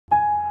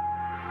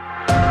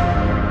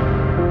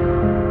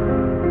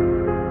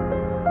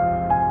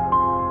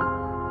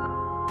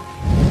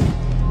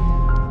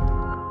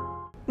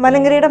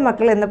മലങ്കരയുടെ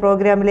മക്കൾ എന്ന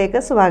പ്രോഗ്രാമിലേക്ക്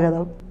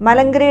സ്വാഗതം.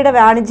 മലങ്കരയുടെ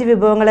വാണിജ്യ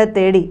വിഭവങ്ങളെ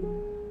തേടി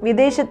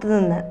വിദേശത്തു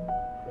നിന്ന്,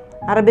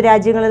 അറബ്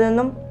രാജ്യങ്ങളിൽ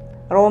നിന്നും,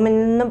 റോമിൽ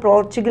നിന്നും,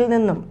 പോർച്ചുഗലിൽ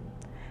നിന്നും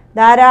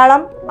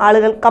ധാരാളം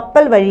ആളുകൾ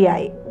കപ്പൽ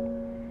വഴിയായി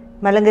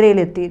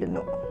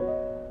മലങ്കരയിലെത്തിയിരുന്നു.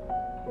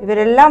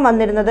 ഇവരെല്ലാം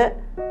വന്നിരുന്നത്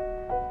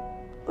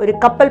ഒരു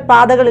കപ്പൽ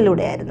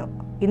പാതകളിലൂടെയായിരുന്നു.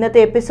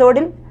 ഇന്നത്തെ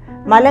എപ്പിസോഡിൽ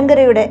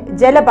മലങ്കരയുടെ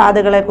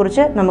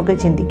ജലപാതകളെക്കുറിച്ച് നമുക്ക്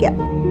ചിന്തിക്കാം.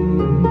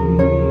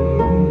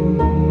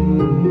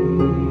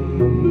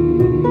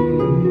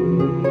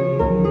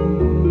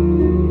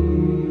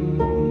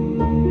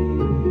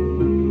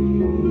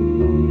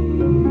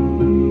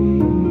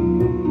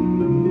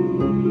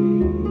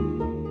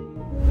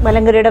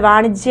 മലങ്കരയുടെ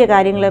വാണിജ്യ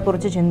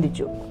കാര്യങ്ങളെക്കുറിച്ച്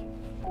ചിന്തിച്ചു.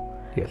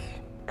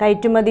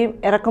 കയറ്റുമതിയും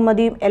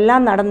ഇറക്കുമതിയും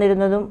എല്ലാം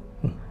നടന്നിരുന്നതും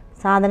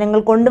സാധനങ്ങൾ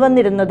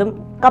കൊണ്ടുവന്നിരുന്നതും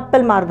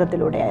കപ്പൽ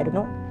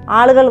മാർഗത്തിലൂടെയായിരുന്നു.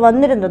 ആളുകൾ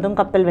വന്നിരുന്നതും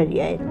കപ്പൽ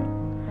വഴിയായിരുന്നു.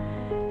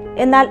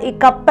 എന്നാൽ ഈ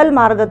കപ്പൽ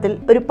മാർഗത്തിൽ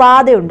ഒരു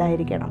പാത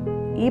ഉണ്ടായിരിക്കണം.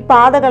 ഈ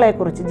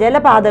പാതകളെക്കുറിച്ച്,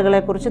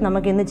 ജലപാതകളെക്കുറിച്ച്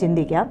നമുക്കിന്ന്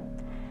ചിന്തിക്കാം.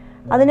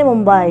 അതിനു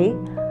മുമ്പായി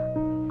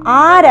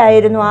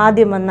ആരായിരുന്നു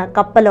ആദ്യം വന്ന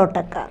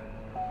കപ്പലോട്ടക്കാർ?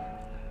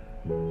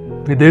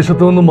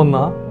 വിദേശത്തു നിന്നും വന്ന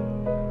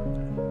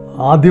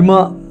ആദിമ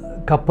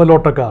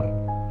കപ്പലോട്ടക്കാർ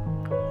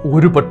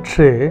ഒരു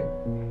പക്ഷേ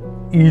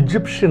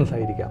ഈജിപ്ഷ്യൻസ്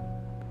ആയിരിക്കാം.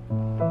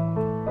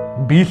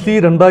 BC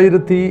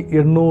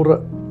 2800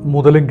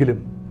 മുതലെങ്കിലും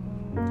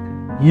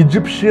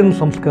Egyptian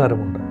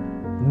സംസ്കാരമുണ്ട്.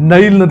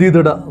 നൈൽ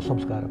നദീതട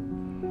സംസ്കാരം.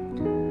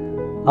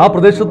 ആ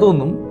പ്രദേശത്തു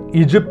നിന്നും,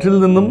 ഈജിപ്തിൽ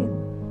നിന്നും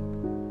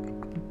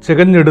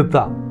ചെകഞ്ഞെടുത്ത,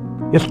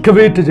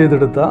 എക്സ്കവേറ്റ്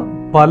ചെയ്തെടുത്ത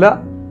പല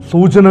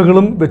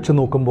സൂചനകളും വെച്ച്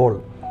നോക്കുമ്പോൾ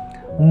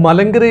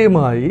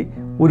മലങ്കരയുമായി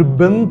ഒരു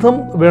ബന്ധം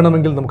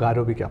വേണമെങ്കിൽ നമുക്ക്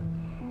ആരോപിക്കാം.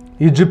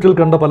 ഈജിപ്തിൽ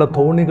കണ്ട പല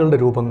തോണികളുടെ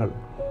രൂപങ്ങൾ,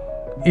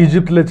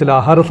 ഈജിപ്തിലെ ചില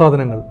ആഹാര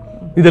സാധനങ്ങൾ,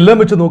 ഇതെല്ലാം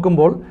വെച്ച്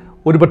നോക്കുമ്പോൾ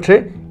ഒരുപക്ഷെ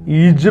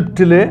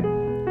ഈജിപ്തിലെ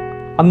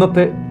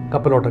അന്നത്തെ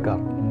കപ്പലോട്ടക്കാർ,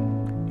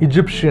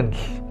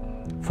 ഈജിപ്ഷ്യൻസ്,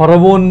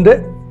 ഫറവോൻ്റെ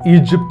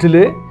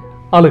ഈജിപ്തിലെ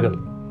ആളുകൾ,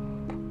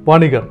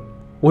 വണികർ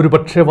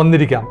ഒരുപക്ഷെ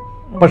വന്നിരിക്കാം.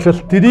 പക്ഷെ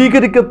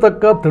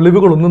സ്ഥിരീകരിക്കത്തക്ക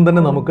തെളിവുകളൊന്നും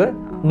തന്നെ നമുക്ക്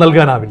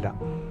നൽകാനാവില്ല.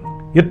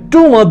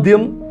 ഏറ്റവും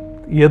ആദ്യം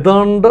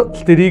ഏതാണ്ട്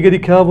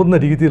സ്ഥിരീകരിക്കാവുന്ന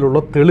രീതിയിലുള്ള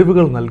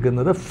തെളിവുകൾ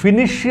നൽകുന്നത്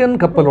ഫിനിഷ്യൻ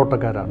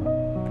കപ്പലോട്ടക്കാരാണ്.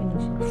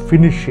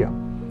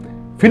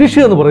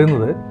 ഫിനിഷ്യ എന്ന്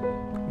പറയുന്നത്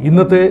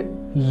ഇന്നത്തെ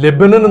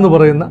ലെബനൻ എന്ന്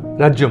പറയുന്ന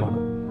രാജ്യമാണ്.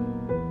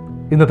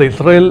 ഇന്നത്തെ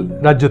ഇസ്രായേൽ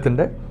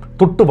രാജ്യത്തിൻ്റെ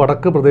തൊട്ട്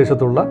വടക്ക്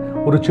പ്രദേശത്തുള്ള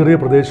ഒരു ചെറിയ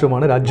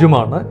പ്രദേശമാണ്,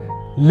 രാജ്യമാണ്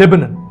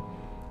ലെബനൻ.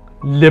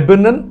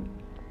 ലെബനൻ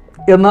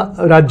എന്ന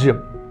രാജ്യം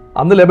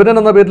അന്ന് ലെബനൻ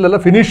എന്ന പേരിലല്ല,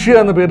 ഫിനിഷ്യ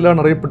എന്ന പേരിലാണ്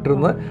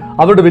അറിയപ്പെട്ടിരുന്നത്.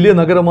 അവരുടെ വലിയ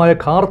നഗരമായ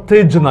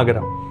കാർത്തേജ്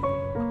നഗരം,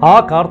 ആ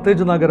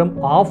കാർത്തേജ് നഗരം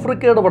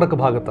ആഫ്രിക്കയുടെ വടക്ക്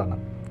ഭാഗത്താണ്.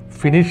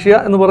 ഫിനിഷ്യ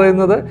എന്ന്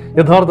പറയുന്നത്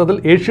യഥാർത്ഥത്തിൽ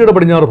ഏഷ്യയുടെ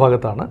പടിഞ്ഞാറ്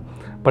ഭാഗത്താണ്.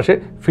 പക്ഷേ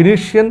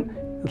ഫിനീഷ്യൻ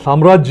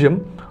സാമ്രാജ്യം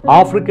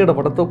ആഫ്രിക്കയുടെ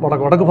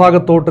വടക്ക്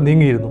ഭാഗത്തോട്ട്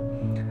നീങ്ങിയിരുന്നു.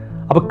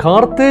 അപ്പോൾ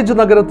കാർത്തേജ്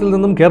നഗരത്തിൽ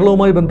നിന്നും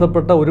കേരളവുമായി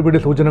ബന്ധപ്പെട്ട ഒരുപിടി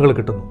സൂചനകൾ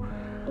കിട്ടുന്നു.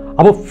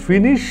 അപ്പോൾ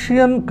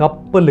ഫിനീഷ്യൻ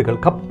കപ്പലുകൾ,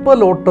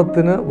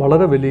 കപ്പലോട്ടത്തിന്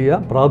വളരെ വലിയ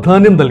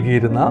പ്രാധാന്യം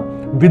നൽകിയിരുന്ന,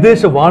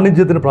 വിദേശ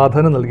വാണിജ്യത്തിന്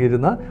പ്രാധാന്യം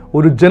നൽകിയിരുന്ന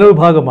ഒരു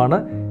ജനവിഭാഗമാണ്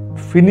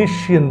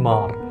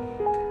ഫിനീഷ്യന്മാർ.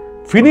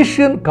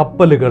 ഫിനീഷ്യൻ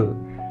കപ്പലുകൾ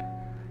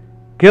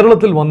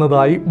കേരളത്തിൽ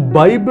വന്നതായി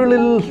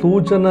ബൈബിളിൽ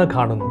സൂചന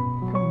കാണുന്നു.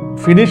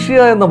 ഫിനിഷ്യ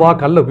എന്ന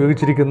വാക്കല്ല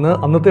ഉപയോഗിച്ചിരിക്കുന്നത്.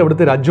 അന്നത്തെ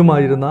അവിടുത്തെ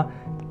രാജ്യമായിരുന്ന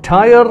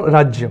ടയർ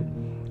രാജ്യം,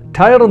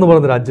 ടയർ എന്ന്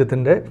പറയുന്ന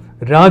രാജ്യത്തിൻ്റെ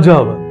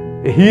രാജാവ്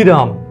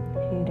ഹീരാം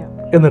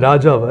എന്ന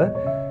രാജാവ്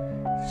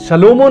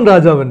ശലോമോൻ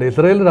രാജാവിൻ്റെ,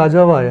 ഇസ്രായേൽ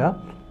രാജാവായ,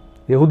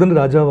 യഹൂദൻ്റെ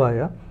രാജാവായ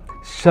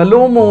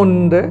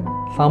ശലോമോൻ്റെ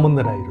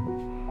സാമന്തനായിരുന്നു.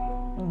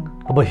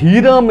 അപ്പോൾ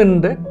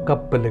ഹീരാമിൻ്റെ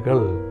കപ്പലുകൾ,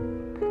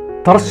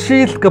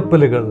 തർഷീസ്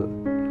കപ്പലുകൾ,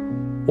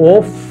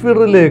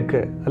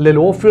 ഓഫിറിലേക്ക്,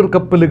 അല്ലെങ്കിൽ ഓഫിർ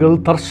കപ്പലുകൾ,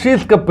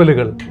 തർഷീസ്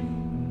കപ്പലുകൾ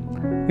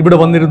ഇവിടെ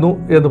വന്നിരുന്നു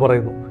എന്ന്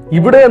പറയുന്നു.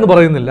 ഇവിടെ എന്ന്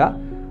പറയുന്നില്ല.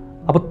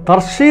 അപ്പോൾ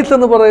തർഷീസ്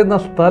എന്ന് പറയുന്ന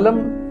സ്ഥലം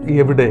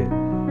എവിടെ?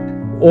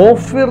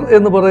 ഓഫിർ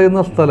എന്ന് പറയുന്ന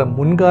സ്ഥലം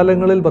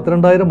മുൻകാലങ്ങളിൽ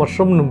 12,000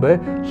 വർഷം മുമ്പേ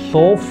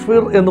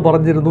സോഫിർ എന്ന്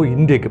പറഞ്ഞിരുന്നു.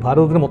 ഇന്ത്യക്ക്,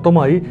 ഭാരതത്തിന്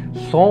മൊത്തമായി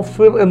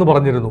സോഫിർ എന്ന്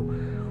പറഞ്ഞിരുന്നു.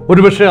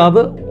 ഒരുപക്ഷെ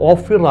അത്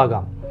ഓഫിർ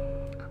ആകാം,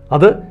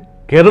 അത്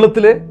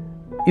കേരളത്തിലെ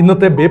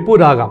ഇന്നത്തെ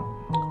ബേപ്പൂരാകാം.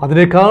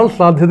 അതിനേക്കാൾ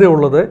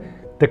സാധ്യതയുള്ളത്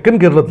തെക്കൻ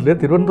കേരളത്തിലെ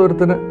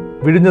തിരുവനന്തപുരത്തിന്,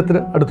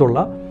 വിഴിഞ്ഞത്തിന് അടുത്തുള്ള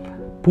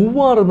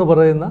പൂവാർ എന്ന്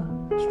പറയുന്ന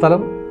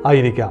സ്ഥലം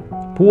ആയിരിക്കാം.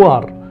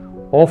 പൂവാർ,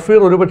 ഓഫീർ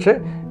ഒരുപക്ഷെ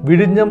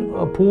വിഴിഞ്ഞം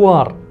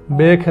പൂവാർ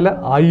മേഖല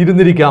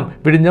ആയിരുന്നിരിക്കാം.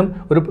 വിഴിഞ്ഞം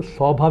ഒരു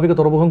സ്വാഭാവിക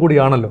തുറമുഖം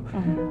കൂടിയാണല്ലോ.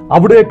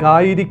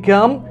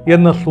 അവിടേക്കായിരിക്കാം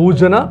എന്ന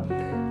സൂചന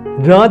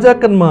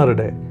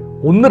രാജാക്കന്മാരുടെ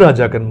 1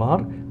 രാജാക്കന്മാർ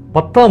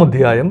 10-ാം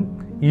അധ്യായം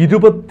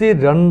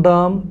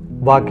 22-ാം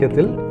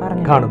വാക്യത്തിൽ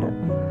കാണുന്നു.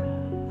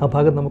 ആ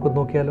ഭാഗം നമുക്ക്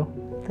നോക്കിയാലോ?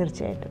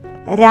 തീർച്ചയായിട്ടും.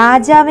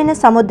 രാജാവിന്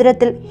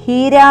സമുദ്രത്തിൽ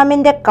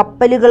ഹീരാമിന്റെ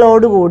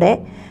കപ്പലുകളോടുകൂടെ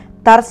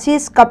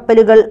തർശീസ്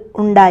കപ്പലുകൾ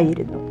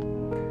ഉണ്ടായിരുന്നു.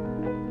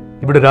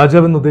 ഇവിടെ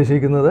രാജാവെന്ന്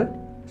ഉദ്ദേശിക്കുന്നത്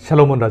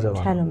ശലോമോൻ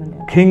രാജാവാണ്.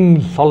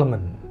 കിങ്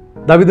സോളമൻ,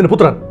 ദാവീദിന്റെ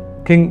പുത്രൻ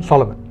കിങ്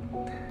സോളമൻ.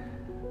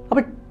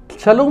 അപ്പം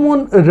ശലോമോൻ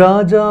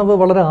രാജാവ്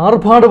വളരെ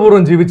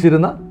ആർഭാടപൂർവ്വം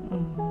ജീവിച്ചിരുന്ന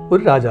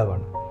ഒരു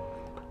രാജാവാണ്.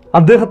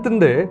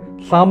 അദ്ദേഹത്തിൻ്റെ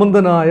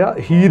സാമന്തനായ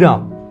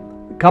ഹീരാം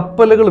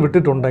കപ്പലുകൾ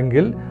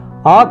വിട്ടിട്ടുണ്ടെങ്കിൽ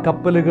ആ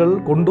കപ്പലുകൾ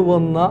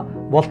കൊണ്ടുവന്ന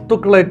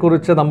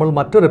വസ്തുക്കളെക്കുറിച്ച് നമ്മൾ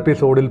മറ്റൊരു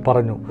എപ്പിസോഡിൽ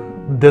പറഞ്ഞു.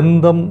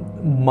 ദന്തം,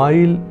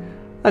 മയിൽ,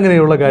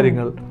 അങ്ങനെയുള്ള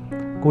കാര്യങ്ങൾ,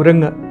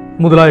 കുരങ്ങ്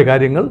മുതലായ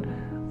കാര്യങ്ങൾ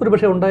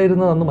ഒരുപക്ഷെ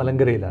ഉണ്ടായിരുന്നത് അന്ന്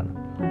മലങ്കരയിലാണ്.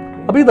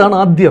 അപ്പോൾ ഇതാണ്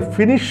ആദ്യ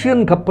ഫിനീഷ്യൻ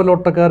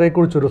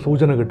കപ്പലോട്ടക്കാരെക്കുറിച്ചൊരു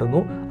സൂചന കിട്ടുന്നു.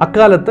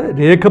 അക്കാലത്ത്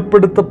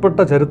രേഖപ്പെടുത്തപ്പെട്ട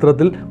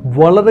ചരിത്രത്തിൽ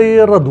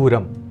വളരെയേറെ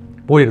ദൂരം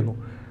പോയിരുന്നു.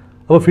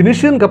 അപ്പോൾ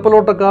ഫിനീഷ്യൻ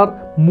കപ്പലോട്ടക്കാർ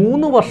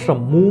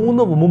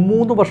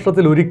 3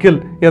 വർഷത്തിലൊരിക്കൽ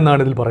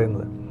എന്നാണ് ഇതിൽ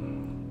പറയുന്നത്.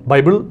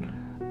 ബൈബിൾ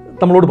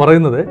നമ്മളോട്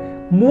പറയുന്നത്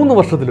 3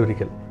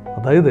 വർഷത്തിലൊരിക്കൽ.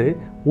 അതായത്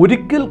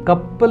ഒരിക്കൽ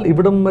കപ്പൽ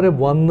ഇവിടം വരെ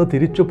വന്ന്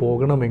തിരിച്ചു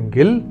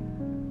പോകണമെങ്കിൽ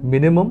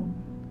മിനിമം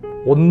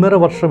 1.5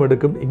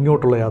 വർഷമെടുക്കും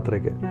ഇങ്ങോട്ടുള്ള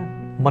യാത്രയ്ക്ക്,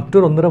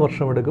 മറ്റൊരു 1.5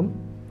 വർഷമെടുക്കും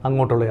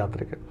അങ്ങോട്ടുള്ള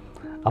യാത്രയ്ക്ക്.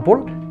 അപ്പോൾ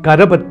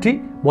കരപറ്റി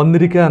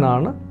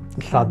വന്നിരിക്കാനാണ്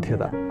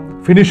സാധ്യത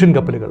ഫിനീഷ്യൻ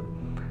കപ്പലുകൾ.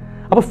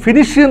 അപ്പോൾ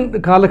ഫിനീഷ്യൻ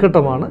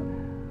കാലഘട്ടമാണ്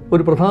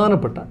ഒരു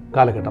പ്രധാനപ്പെട്ട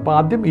കാലഘട്ടം. അപ്പോൾ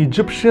ആദ്യം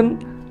ഈജിപ്ഷ്യൻ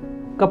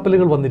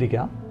കപ്പലുകൾ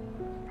വന്നിരിക്കാം,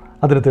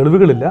 അതിന്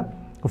തെളിവുകളില്ല.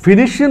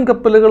 ഫിനീഷ്യൻ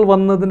കപ്പലുകൾ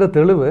വന്നതിൻ്റെ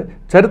തെളിവ്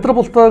ചരിത്ര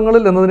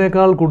പുസ്തകങ്ങളിൽ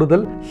എന്നതിനേക്കാൾ കൂടുതൽ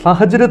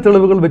സാഹചര്യ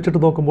തെളിവുകൾ വെച്ചിട്ട്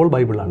നോക്കുമ്പോൾ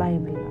ബൈബിളാണ്.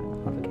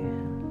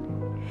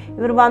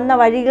 ഇവർ വന്ന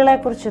വഴികളെ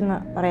കുറിച്ചൊന്ന്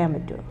പറയാൻ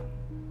പറ്റുമോ?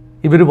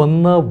 ഇവർ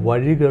വന്ന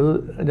വഴികൾ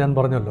ഞാൻ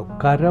പറഞ്ഞല്ലോ,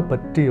 കര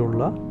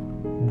പറ്റിയുള്ള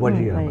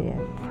വഴിയാണ്.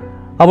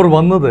 അവർ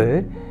വന്നത്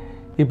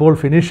ഇപ്പോൾ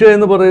ഫിനീഷ്യ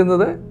എന്ന്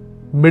പറയുന്നത്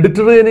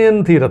മെഡിറ്ററേനിയൻ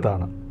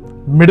തീരത്താണ്.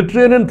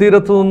 മെഡിറ്ററേനിയൻ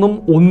തീരത്തു നിന്നും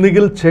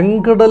ഒന്നുകിൽ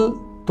ചെങ്കടൽ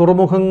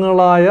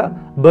തുറമുഖങ്ങളായ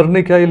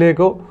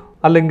ബെർണിക്കയിലേക്കോ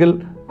അല്ലെങ്കിൽ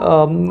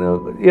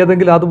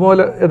ഏതെങ്കിലും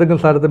അതുപോലെ ഏതെങ്കിലും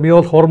സ്ഥലത്ത്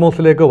മിയോസ്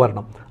ഹോർമോസിലേക്കോ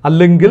വരണം,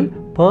 അല്ലെങ്കിൽ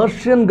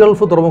പേർഷ്യൻ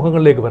ഗൾഫ്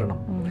തുറമുഖങ്ങളിലേക്ക് വരണം.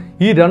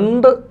 ഈ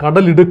 2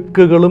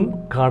 കടലിടുക്കുകളും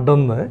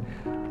കടന്ന്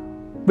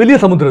വലിയ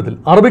സമുദ്രത്തിൽ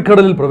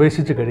അറബിക്കടലിൽ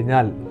പ്രവേശിച്ചു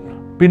കഴിഞ്ഞാൽ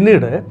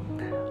പിന്നീട്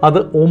അത്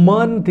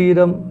ഒമാൻ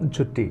തീരം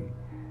ചുറ്റി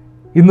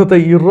ഇന്നത്തെ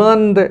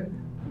ഇറാൻ്റെ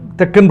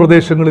തെക്കൻ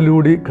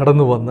പ്രദേശങ്ങളിലൂടെ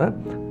കടന്നു വന്ന്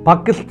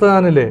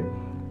പാകിസ്ഥാനിലെ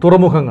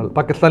തുറമുഖങ്ങൾ,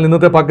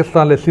 ഇന്നത്തെ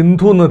പാകിസ്ഥാനിലെ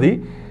സിന്ധു നദി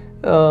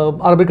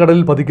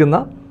അറബിക്കടലിൽ പതിക്കുന്ന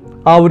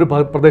ആ ഒരു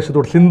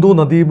പ്രദേശത്തോട് സിന്ധു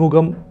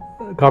നദീമുഖം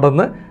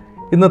കടന്ന്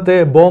ഇന്നത്തെ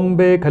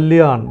ബോംബെ,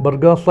 കല്യാൺ,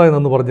 ബർഗാസ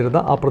എന്ന് പറഞ്ഞിരുന്ന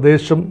ആ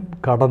പ്രദേശം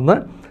കടന്ന്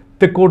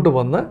തെക്കോട്ട്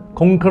വന്ന്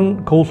കൊങ്കൺ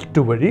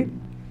കോസ്റ്റ് വഴി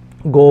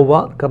ഗോവ,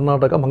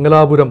 കർണാടക,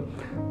 മംഗലാപുരം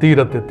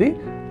തീരത്തെത്തി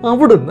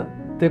അവിടുന്ന്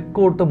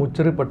തെക്കോട്ട്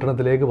മുച്ചറി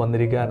പട്ടണത്തിലേക്ക്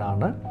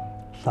വന്നിരിക്കാനാണ്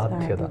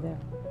സാധ്യത.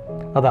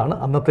 അതാണ്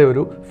അന്നത്തെ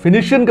ഒരു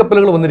ഫിനീഷ്യൻ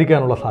കപ്പലുകൾ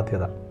വന്നിരിക്കാനുള്ള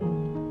സാധ്യത.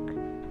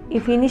 ഈ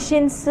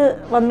ഫിനീഷ്യൻസ്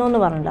വന്നു എന്ന്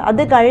പറഞ്ഞല്ലോ,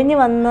 അത് കഴിഞ്ഞ്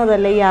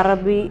വന്നതല്ല ഈ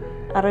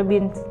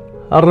അറബിയൻസ്?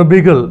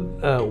 അറബികൾ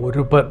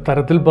ഒരു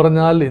തരത്തിൽ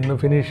പറഞ്ഞാൽ ഇന്ന്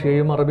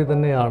ഫിനീഷ്യയും അറബി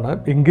തന്നെയാണ്.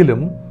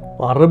 എങ്കിലും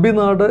അറബി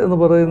നാട് എന്ന്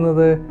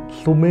പറയുന്നത്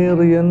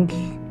സുമേറിയൻസ്,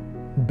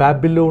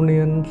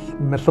 ബാബിലോണിയൻസ്,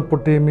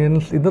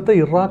 മെസപ്പൊട്ടേമിയൻസ്, ഇന്നത്തെ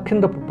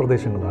ഇറാഖിൻ്റെ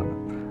പ്രദേശങ്ങളാണ്.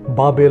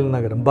 ബാബേൽ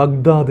നഗരം,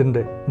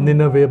 ബഗ്ദാദിൻ്റെ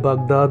നിനവേ,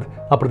 ബാഗ്ദാദ്,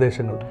 ആ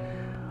പ്രദേശങ്ങൾ.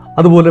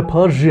 അതുപോലെ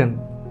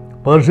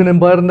പേർഷ്യൻ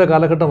എംപയറിൻ്റെ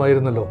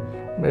കാലഘട്ടമായിരുന്നല്ലോ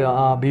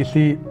ആ BC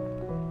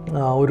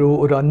ഒരു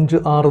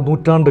 5-6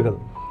 നൂറ്റാണ്ടുകൾ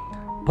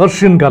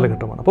പേർഷ്യൻ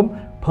കാലഘട്ടമാണ്. അപ്പം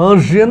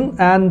പേർഷ്യൻ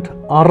ആൻഡ്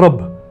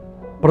അറബ്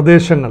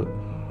പ്രദേശങ്ങൾ,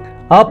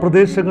 ആ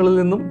പ്രദേശങ്ങളിൽ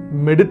നിന്നും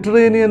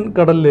മെഡിറ്ററേനിയൻ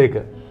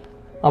കടലിലേക്ക്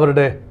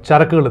അവരുടെ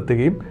ചരക്കുകൾ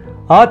എത്തുകയും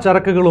ആ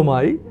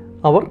ചരക്കുകളുമായി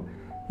അവർ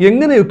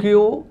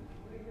എങ്ങനെയൊക്കെയോ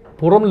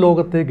പുറം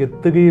ലോകത്തേക്ക്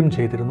എത്തുകയും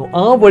ചെയ്തിരുന്നു.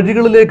 ആ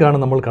വഴികളിലേക്കാണ്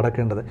നമ്മൾ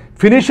കടക്കേണ്ടത്.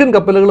 ഫിനീഷ്യൻ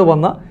കപ്പലുകൾ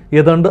വന്ന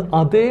ഏതാണ്ട്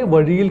അതേ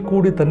വഴിയിൽ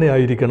കൂടി തന്നെ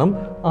ആയിരിക്കണം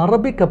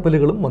അറബി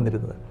കപ്പലുകളും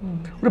വന്നിരുന്നത്.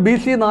 ഒരു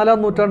BC 4-ാം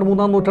നൂറ്റാണ്ട്,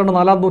 3-ാം നൂറ്റാണ്ട്,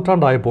 4-ാം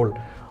നൂറ്റാണ്ടായപ്പോൾ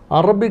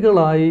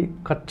അറബികളായി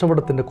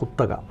കച്ചവടത്തിൻ്റെ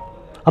കുത്തക.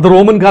 അത്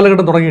റോമൻ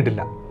കാലഘട്ടം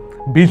തുടങ്ങിയിട്ടില്ല.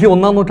 BC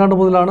 1-ാം നൂറ്റാണ്ട്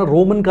മുതലാണ്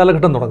റോമൻ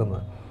കാലഘട്ടം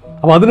തുടങ്ങുന്നത്.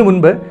 അപ്പോൾ അതിനു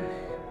മുൻപ്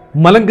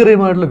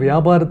മലങ്കരയുമായിട്ടുള്ള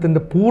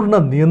വ്യാപാരത്തിൻ്റെ പൂർണ്ണ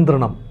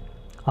നിയന്ത്രണം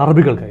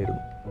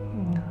അറബികൾക്കായിരുന്നു.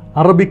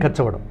 അറബി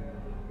കച്ചവടം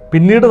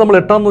പിന്നീട് നമ്മൾ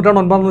 8-ാം നൂറ്റാണ്ട്,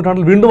 9-ാം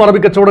നൂറ്റാണ്ടിൽ വീണ്ടും അറബി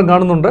കച്ചവടം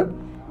കാണുന്നുണ്ട്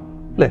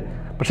അല്ലേ?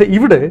 പക്ഷേ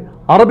ഇവിടെ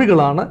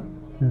അറബികളാണ്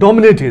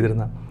ഡോമിനേറ്റ്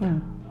ചെയ്തിരുന്നത്.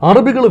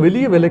 അറബികൾ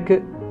വലിയ വിലയ്ക്ക്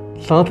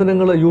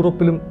സാധനങ്ങൾ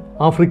യൂറോപ്പിലും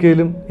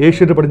ആഫ്രിക്കയിലും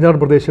ഏഷ്യയുടെ പടിഞ്ഞാറൻ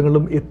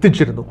പ്രദേശങ്ങളിലും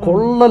എത്തിച്ചിരുന്നു.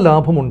 കൊള്ള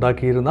ലാഭം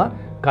ഉണ്ടാക്കിയിരുന്ന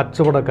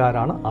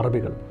കച്ചവടക്കാരാണ്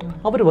അറബികൾ.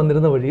 അവർ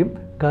വന്നിരുന്ന വഴിയും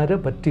കര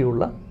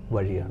പറ്റിയുള്ള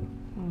വഴിയാണ്.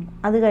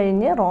 അത്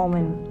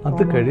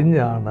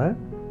കഴിഞ്ഞാണ്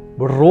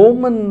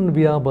റോമൻ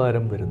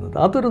വ്യാപാരം വരുന്നത്.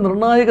 അതൊരു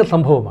നിർണായക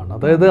സംഭവമാണ്.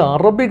 അതായത്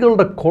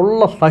അറബികളുടെ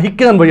കൊള്ള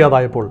സഹിക്കാൻ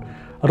വയ്യാതായപ്പോൾ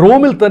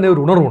റോമിൽ തന്നെ ഒരു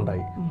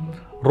ഉണർവുണ്ടായി.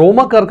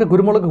 റോമക്കാർക്ക്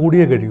കുരുമുളക്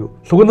കൂടിയേ കഴിയൂ,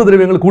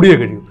 സുഗന്ധദ്രവ്യങ്ങൾ കൂടിയേ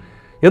കഴിയൂ,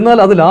 എന്നാൽ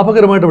അത്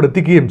ലാഭകരമായിട്ട് അവിടെ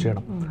എത്തിക്കുകയും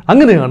ചെയ്യണം.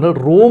 അങ്ങനെയാണ്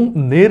റോം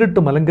നേരിട്ട്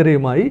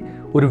മലങ്കരയുമായി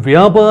ഒരു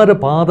വ്യാപാര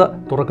പാത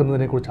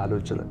തുറക്കുന്നതിനെക്കുറിച്ച്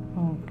ആലോചിച്ചത്.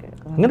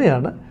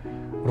 അങ്ങനെയാണ്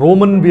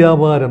റോമൻ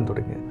വ്യാപാരം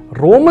തുടങ്ങിയത്.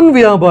 റോമൻ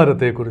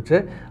വ്യാപാരത്തെക്കുറിച്ച്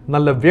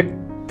നല്ല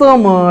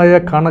വ്യക്തമായ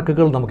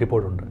കണക്കുകൾ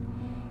നമുക്കിപ്പോഴുണ്ട്.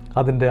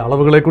 അതിൻ്റെ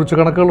അളവുകളെക്കുറിച്ച്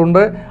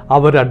കണക്കുകളുണ്ട്,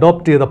 അവർ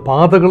അഡോപ്റ്റ് ചെയ്ത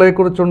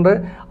പാതകളെക്കുറിച്ചുണ്ട്,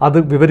 അത്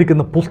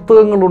വിവരിക്കുന്ന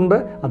പുസ്തകങ്ങളുണ്ട്,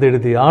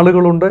 അതെഴുതിയ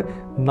ആളുകളുണ്ട്.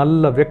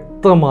 നല്ല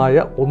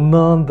വ്യക്തമായ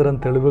ഒന്നാന്തരം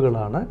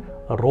തെളിവുകളാണ്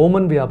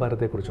റോമൻ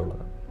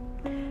വ്യാപാരത്തെക്കുറിച്ചുള്ളത്.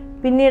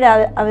 പിന്നീട്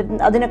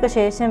അതിനൊക്കെ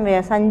ശേഷം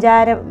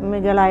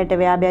സഞ്ചാരികളായിട്ട്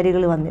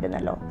വ്യാപാരികൾ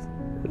വന്നിരുന്നല്ലോ.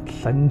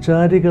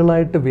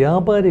 സഞ്ചാരികളായിട്ട്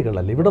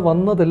വ്യാപാരികളല്ല, ഇവിടെ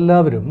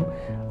വന്നതെല്ലാവരും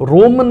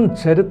റോമൻ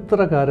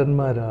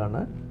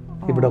ചരിത്രകാരന്മാരാണ്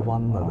ഇവിടെ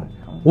വന്നത്.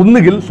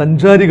 ഒന്നുകിൽ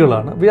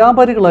സഞ്ചാരികളാണ്,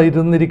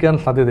 വ്യാപാരികളായിരുന്നിരിക്കാൻ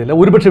സാധ്യതയില്ല.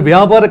 ഒരുപക്ഷെ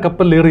വ്യാപാര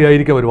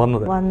കപ്പലിലേറിയായിരിക്കും അവർ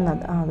വന്നത്.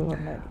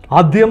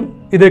 ആദ്യം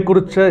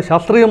ഇതേക്കുറിച്ച്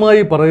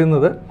ശാസ്ത്രീയമായി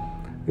പറയുന്നത്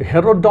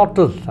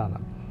ഹെറോഡോട്ടസ് ആണ്.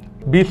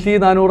 BC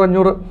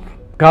 400-500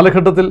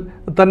 കാലഘട്ടത്തിൽ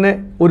തന്നെ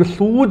ഒരു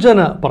സൂചന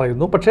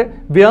പറയുന്നു. പക്ഷേ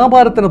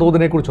വ്യാപാരത്തിൻ്റെ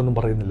തോതിനെക്കുറിച്ചൊന്നും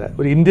പറയുന്നില്ല.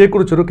 ഒരു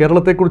ഇന്ത്യയെക്കുറിച്ചൊരു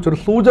കേരളത്തെക്കുറിച്ചൊരു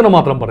സൂചന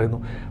മാത്രം പറയുന്നു.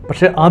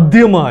 പക്ഷേ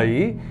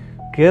ആദ്യമായി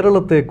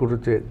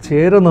കേരളത്തെക്കുറിച്ച്,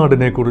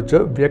 ചേരനാടിനെക്കുറിച്ച്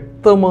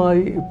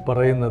വ്യക്തമായി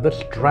പറയുന്നത്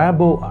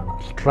സ്ട്രാബോ ആണ്.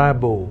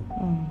 സ്ട്രാബോ,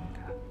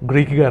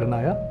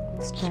 ഗ്രീക്കുകാരനായ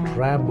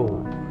സ്ട്രാബോ,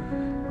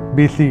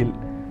 BC-യിൽ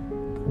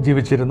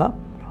ജീവിച്ചിരുന്ന,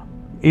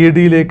 AD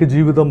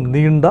ജീവിതം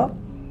നീണ്ട,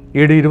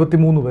 AD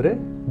 23 വരെ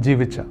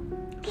ജീവിച്ച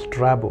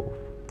സ്ട്രാബോ.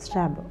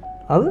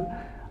 അത്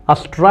ആ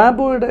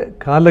സ്ട്രാബോയുടെ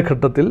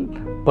കാലഘട്ടത്തിൽ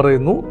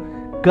പറയുന്നു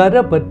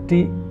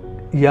കരപറ്റി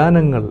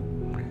യാനങ്ങൾ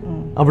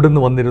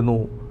അവിടുന്ന് വന്നിരുന്നു.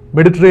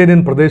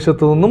 മെഡിറ്ററേനിയൻ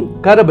പ്രദേശത്തു നിന്നും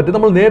കരപറ്റി,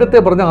 നമ്മൾ നേരത്തെ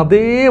പറഞ്ഞ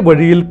അതേ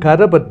വഴിയിൽ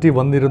കരപറ്റി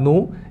വന്നിരുന്നു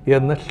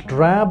എന്ന്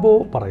സ്ട്രാബോ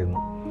പറയുന്നു.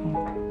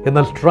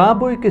 എന്നാൽ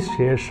സ്ട്രാബോയ്ക്ക്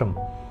ശേഷം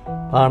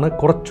ആണ്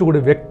കുറച്ചുകൂടി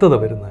വ്യക്തത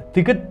വരുന്നത്.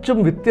 തികച്ചും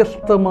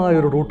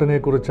വ്യത്യസ്തമായൊരു റൂട്ടിനെ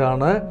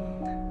കുറിച്ചാണ്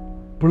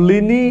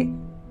പ്ലിനി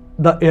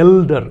ദ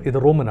എൽഡർ, ഇത്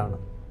റോമനാണ്,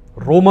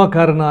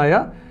 റോമാക്കാരനായ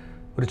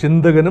ഒരു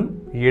ചിന്തകനും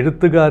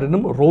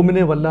എഴുത്തുകാരനും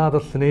റോമിനെ വല്ലാതെ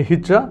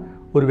സ്നേഹിച്ച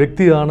ഒരു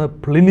വ്യക്തിയാണ്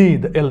പ്ലിനി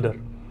ദ എൽഡർ.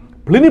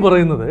 പ്ലിനി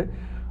പറയുന്നത്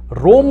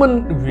റോമൻ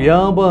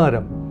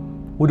വ്യാപാരം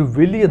ഒരു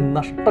വലിയ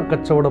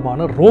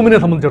നഷ്ടക്കച്ചവടമാണ് റോമിനെ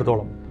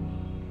സംബന്ധിച്ചിടത്തോളം.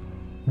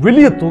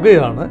 വലിയ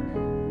തുകയാണ്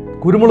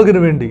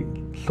കുരുമുളകിന് വേണ്ടി,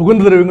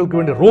 സുഗന്ധദ്രവ്യങ്ങൾക്ക്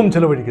വേണ്ടി റോം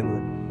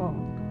ചെലവഴിക്കുന്നത്.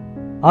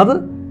 അത്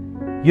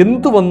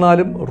എന്തു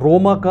വന്നാലും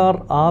റോമാക്കാർ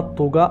ആ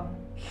തുക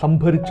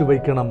സംഭരിച്ചു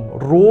വയ്ക്കണം,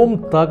 റോം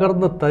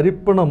തകർന്ന്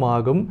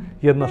തരിപ്പണമാകും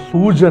എന്ന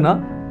സൂചന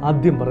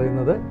ആദ്യം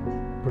പറയുന്നത്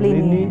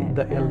പ്ലിനി ദ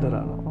എൽഡർ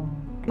ആണ്.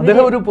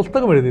 അദ്ദേഹം ഒരു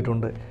പുസ്തകം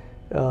എഴുതിയിട്ടുണ്ട്,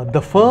 the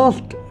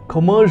first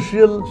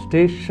commercial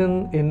station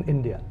in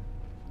India,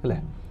 അല്ലേ?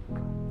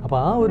 അപ്പോൾ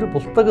ആ ഒരു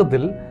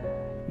പുസ്തകത്തിൽ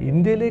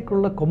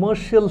ഇന്ത്യയിലേക്കുള്ള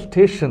കൊമേഴ്ഷ്യൽ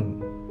സ്റ്റേഷൻ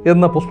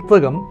എന്ന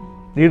പുസ്തകം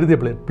എഴുതിയ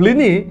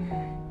പ്ലിനി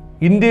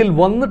ഇന്ത്യയിൽ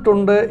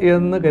വന്നിട്ടുണ്ട്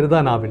എന്ന്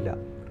കരുതാനാവില്ല.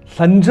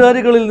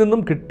 സഞ്ചാരികളിൽ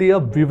നിന്നും കിട്ടിയ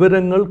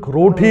വിവരങ്ങൾ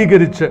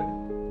ക്രോഡീകരിച്ച്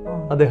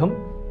അദ്ദേഹം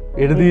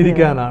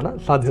എഴുതിയിരിക്കാനാണ്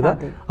സാധ്യത.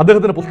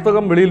 അദ്ദേഹത്തിൻ്റെ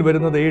പുസ്തകം വെളിയിൽ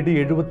വരുന്നത് AD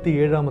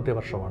 77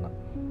 വർഷമാണ്,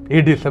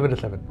 AD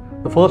 77,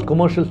 the first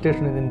commercial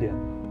station in India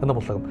എന്ന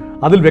പുസ്തകം.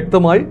 അതിൽ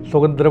വ്യക്തമായി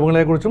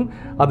സുഗന്ധദ്രവ്യങ്ങളെക്കുറിച്ചും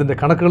അതിൻ്റെ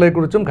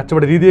കണക്കുകളെക്കുറിച്ചും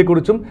കച്ചവട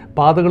രീതിയെക്കുറിച്ചും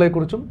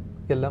പാതകളെക്കുറിച്ചും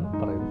എല്ലാം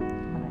പറയുന്നു.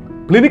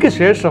 പ്ലിനിക്ക്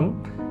ശേഷം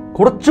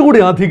കുറച്ചുകൂടി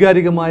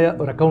ആധികാരികമായ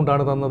ഒരു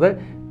അക്കൗണ്ടാണ് തന്നത്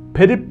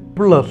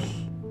പെരിപ്ലസ്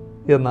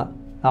എന്ന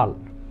ആൾ.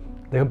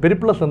 അദ്ദേഹം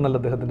പെരിപ്ലസ് എന്നല്ല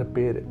അദ്ദേഹത്തിൻ്റെ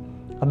പേര്.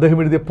 അദ്ദേഹം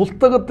എഴുതിയ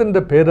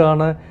പുസ്തകത്തിൻ്റെ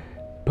പേരാണ്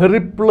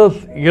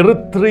പെരിപ്ലസ്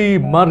എറിത്രി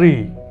മറി,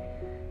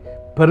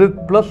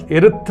 പെരിപ്ലസ്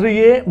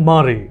എറിത്രിയെ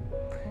മാറി.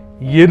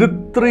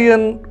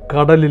 എരിത്രിയൻ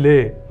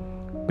കടലിലെ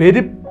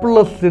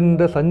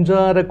പെരിപ്ലസിൻ്റെ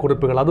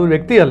സഞ്ചാരക്കുറിപ്പുകൾ. അതൊരു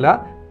വ്യക്തിയല്ല,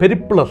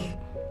 പെരിപ്ലസ്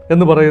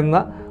എന്ന് പറയുന്ന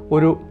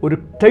ഒരു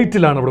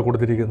ടൈറ്റിലാണ് ഇവിടെ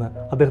കൊടുത്തിരിക്കുന്നത്.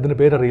 അദ്ദേഹത്തിൻ്റെ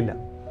പേരറിയില്ല.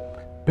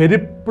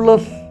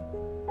 പെരിപ്ലസ്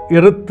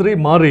എറിത്രി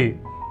മാറി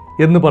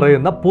എന്ന്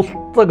പറയുന്ന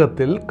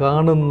പുസ്തകത്തിൽ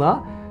കാണുന്ന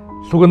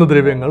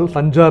സുഗന്ധദ്രവ്യങ്ങൾ,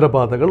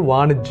 സഞ്ചാരപാതകൾ,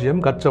 വാണിജ്യം,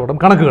 കച്ചവടം,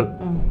 കണക്കുകൾ,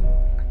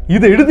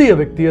 ഇത് എഴുതിയ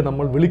വ്യക്തിയെ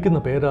നമ്മൾ വിളിക്കുന്ന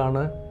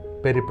പേരാണ്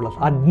പെരിപ്ലസ്.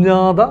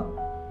 അജ്ഞാത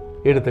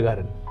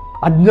എഴുത്തുകാരൻ,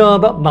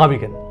 അജ്ഞാത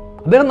നാവികൻ.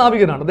 അദ്ദേഹം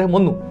നാവികനാണ്. അദ്ദേഹം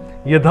വന്നു,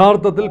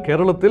 യഥാർത്ഥത്തിൽ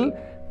കേരളത്തിൽ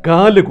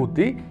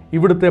കാലുകുത്തി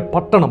ഇവിടുത്തെ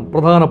പട്ടണം,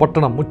 പ്രധാന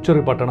പട്ടണം,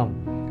 മുച്ചറി പട്ടണം,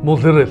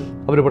 മുസിറിസ്,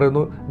 അവർ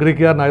പറയുന്നു,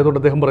 ഗ്രീക്കുകാരനായതുകൊണ്ട്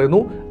അദ്ദേഹം പറയുന്നു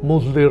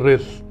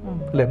മുസിറിസ്,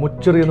 അല്ലേ?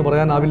 മുച്ചറി എന്ന്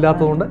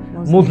പറയാനാവില്ലാത്തതുകൊണ്ട്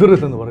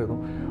മുസിറിസ് എന്ന് പറയുന്നു.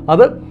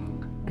 അത്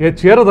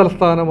ചേര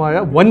തലസ്ഥാനമായ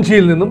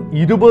വഞ്ചിയിൽ നിന്നും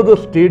 20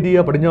 സ്റ്റേഡിയ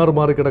പടിഞ്ഞാറ്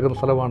മാറി കിടക്കുന്ന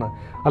സ്ഥലമാണ്.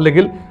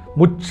 അല്ലെങ്കിൽ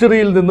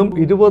മുച്ചിറിയിൽ നിന്നും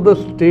 20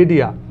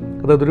 സ്റ്റേഡിയ,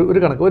 അതായത് ഒരു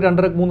കണക്ക്, ഒരു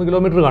 2.5-3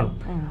 കിലോമീറ്റർ കാണും,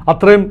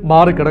 അത്രയും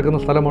മാറി കിടക്കുന്ന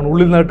സ്ഥലമാണ്,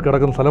 ഉള്ളിലായിട്ട്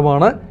കിടക്കുന്ന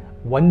സ്ഥലമാണ്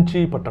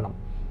വഞ്ചി പട്ടണം.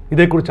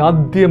 ഇതേക്കുറിച്ച്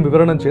ആദ്യം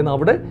വിവരണം ചെയ്യുന്ന,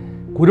 അവിടെ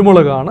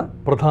കുരുമുളകാണ്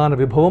പ്രധാന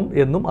വിഭവം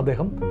എന്നും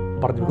അദ്ദേഹം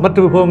പറഞ്ഞു, മറ്റ്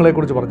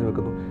വിഭവങ്ങളെക്കുറിച്ച് പറഞ്ഞു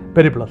വെക്കുന്നു.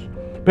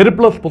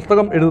 പെരിപ്ലസ്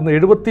പുസ്തകം എഴുതുന്ന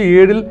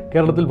 77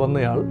 കേരളത്തിൽ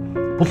വന്നയാൾ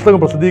പുസ്തകം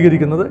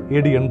പ്രസിദ്ധീകരിക്കുന്നത്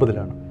AD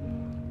 80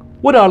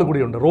 ഒരാൾ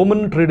കൂടിയുണ്ട്, റോമൻ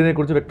ട്രേഡിനെ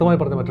കുറിച്ച് വ്യക്തമായി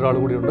പറഞ്ഞ മറ്റൊരാൾ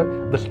കൂടിയുണ്ട്,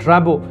 ദ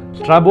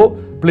സ്ട്രാബോ,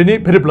 പ്ലിനി,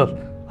 പെരിപ്ലസ്.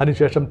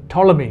 അതിനുശേഷം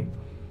ടോളമി,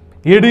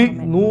 AD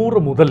 100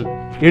 മുതൽ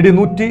AD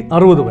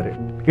 160 വരെ,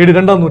 AD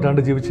 2-ാം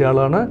നൂറ്റാണ്ട്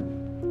ജീവിച്ചയാളാണ്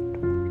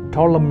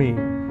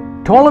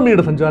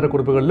ടോളമിയുടെ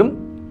സഞ്ചാരക്കുറിപ്പുകളിലും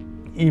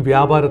ഈ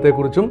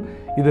വ്യാപാരത്തെക്കുറിച്ചും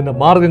ഇതിൻ്റെ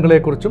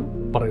മാർഗങ്ങളെക്കുറിച്ചും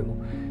പറയുന്നു.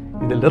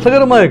 ഇതിൽ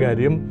രസകരമായ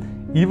കാര്യം,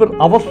 ഇവർ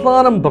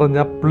അവസാനം പറഞ്ഞ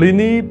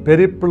പ്ലിനി,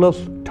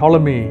 പെരിപ്ലസ്,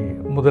 ടോളമി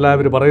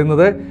മുതലായവർ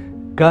പറയുന്നത്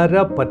കര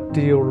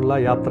പറ്റിയുള്ള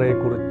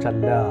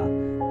യാത്രയെക്കുറിച്ചല്ല,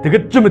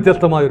 തികച്ചും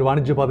വ്യത്യസ്തമായ ഒരു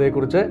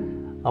വാണിജ്യപാതയെക്കുറിച്ച്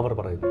അവർ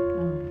പറയുന്നു.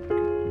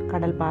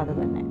 കടൽപാത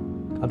തന്നെ,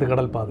 അത്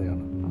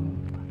കടൽപാതയാണ്.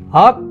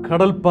 ആ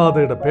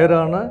കടൽപാതയുടെ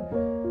പേരാണ്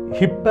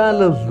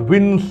ഹിപ്പാലസ്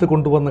വിൻസ്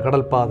കൊണ്ടുവന്ന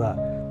കടൽപാത.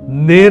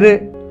 നേരെ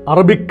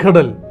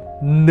അറബിക്കടൽ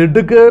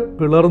നെടുകെ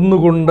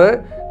പിളർന്നുകൊണ്ട്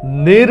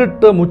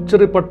നേരിട്ട്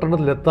മുച്ചിറി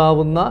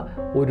പട്ടണത്തിലെത്താവുന്ന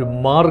ഒരു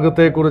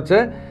മാർഗത്തെക്കുറിച്ച്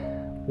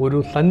ഒരു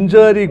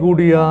സഞ്ചാരി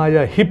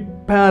കൂടിയായ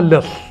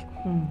ഹിപ്പാലസ്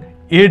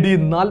AD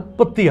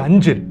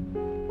 45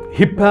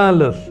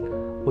 ഹിപ്പാലസ്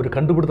ഒരു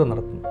കണ്ടുപിടുത്തം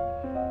നടത്തുന്നു.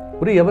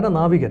 ഒരു യവന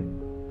നാവികൻ,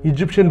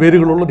 ഈജിപ്ഷ്യൻ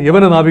വേരുകളുള്ള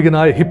യവന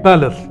നാവികനായ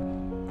ഹിപ്പാലസ്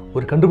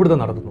ഒരു കണ്ടുപിടുത്തം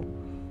നടത്തുന്നു.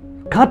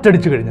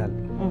 കാറ്റടിച്ചു കഴിഞ്ഞാൽ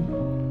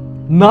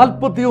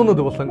 41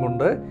 ദിവസം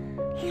കൊണ്ട്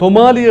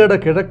സൊമാലിയയുടെ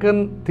കിഴക്കൻ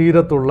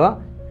തീരത്തുള്ള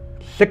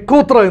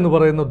സെക്കോത്ര എന്ന്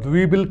പറയുന്ന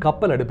ദ്വീപിൽ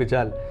കപ്പൽ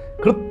അടുപ്പിച്ചാൽ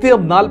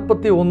കൃത്യം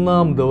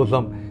 41-ാം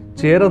ദിവസം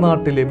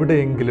ചേരനാട്ടിൽ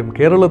എവിടെയെങ്കിലും,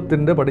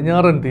 കേരളത്തിൻ്റെ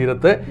പടിഞ്ഞാറൻ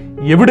തീരത്ത്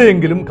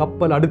എവിടെയെങ്കിലും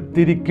കപ്പൽ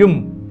അടുത്തിരിക്കും.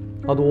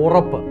 അത്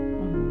ഉറപ്പ്.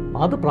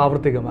 അത്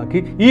പ്രാവർത്തികമാക്കി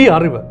ഈ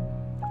അറിവ്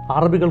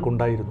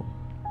അറബികൾക്കുണ്ടായിരുന്നു.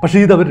 പക്ഷേ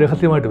ഇതവർ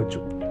രഹസ്യമായിട്ട് വെച്ചു.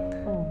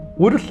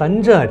 ഒരു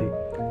സഞ്ചാരി,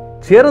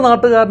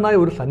 ചേരനാട്ടുകാരനായ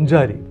ഒരു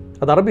സഞ്ചാരി,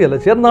 അത് അറബിയല്ല,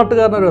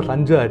 ചേരനാട്ടുകാരനായ ഒരു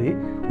സഞ്ചാരി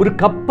ഒരു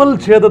കപ്പൽ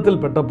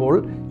ഛേദത്തിൽപ്പെട്ടപ്പോൾ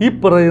ഈ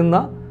പറയുന്ന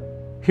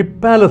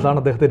ഹിപ്പാലസ് ആണ്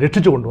അദ്ദേഹത്തെ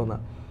രക്ഷിച്ചു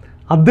കൊണ്ടുവന്നത്.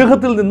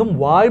 അദ്ദേഹത്തിൽ നിന്നും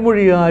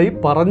വായ്മൊഴിയായി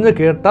പറഞ്ഞു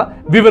കേട്ട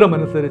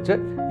വിവരമനുസരിച്ച്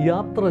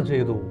യാത്ര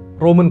ചെയ്തു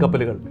റോമൻ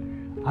കപ്പലുകൾ.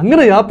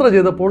 അങ്ങനെ യാത്ര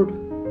ചെയ്തപ്പോൾ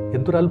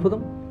എന്തൊരു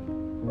അത്ഭുതം!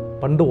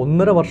 പണ്ട്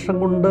 1.5 വർഷം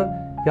കൊണ്ട്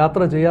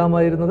യാത്ര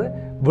ചെയ്യാമായിരുന്നത്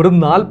വെറും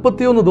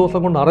 41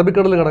 ദിവസം കൊണ്ട്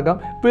അറബിക്കടൽ കടക്കാം.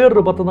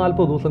 വേറൊരു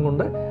 10-40 ദിവസം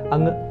കൊണ്ട്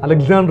അങ്ങ്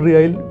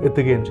അലക്സാണ്ട്രിയയിൽ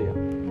എത്തുകയും ചെയ്യാം.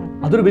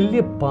 അതൊരു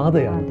വലിയ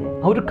പാതയാണ്,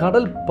 ആ ഒരു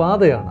കടൽ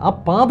പാതയാണ്. ആ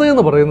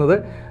പാതയെന്ന് പറയുന്നത്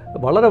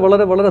വളരെ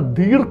വളരെ വളരെ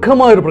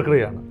ദീർഘമായൊരു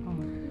പ്രക്രിയയാണ്.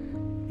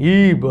 ഈ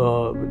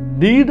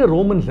നീഡ്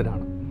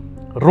റോമൻസിനാണ്.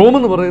 റോം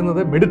എന്ന്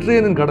പറയുന്നത്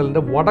മെഡിറ്ററേനിയൻ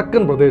കടലിൻ്റെ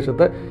വടക്കൻ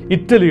പ്രദേശത്ത്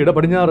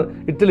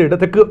ഇറ്റലിയുടെ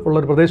തെക്ക്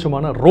ഉള്ളൊരു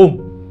പ്രദേശമാണ് റോം.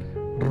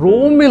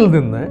 റോമിൽ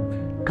നിന്ന്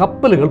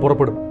കപ്പലുകൾ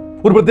പുറപ്പെടും,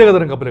 ഒരു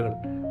പ്രത്യേകതരം കപ്പലുകൾ.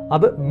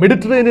 അത്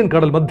മെഡിറ്ററേനിയൻ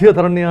കടൽ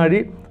മധ്യധരണ്യാഴി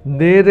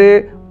നേരെ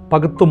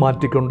പകുത്തു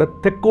മാറ്റിക്കൊണ്ട്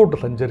തെക്കോട്ട്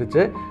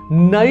സഞ്ചരിച്ച്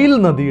നൈൽ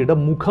നദിയുടെ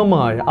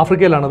മുഖമായ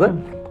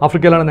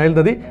ആഫ്രിക്കയിലാണ് നൈൽ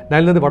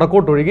നദി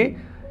വടക്കോട്ടൊഴുകി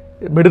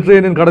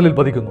മെഡിറ്ററേനിയൻ കടലിൽ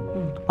പതിക്കുന്നു.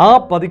 ആ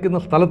പതിക്കുന്ന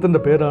സ്ഥലത്തിൻ്റെ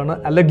പേരാണ്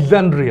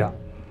അലക്സാണ്ട്രിയ.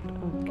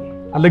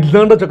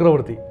 അലക്സാണ്ടർ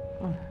ചക്രവർത്തി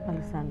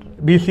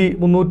BC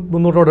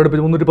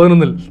 300-ഓടടുപ്പിച്ച്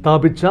 311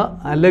 സ്ഥാപിച്ച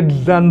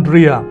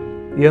അലക്സാണ്ട്രിയ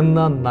എന്ന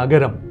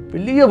നഗരം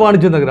വലിയ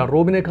വാണിജ്യ നഗരമാണ്.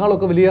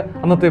 റോമിനേക്കാളൊക്കെ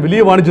അന്നത്തെ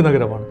വലിയ വാണിജ്യ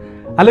നഗരമാണ്.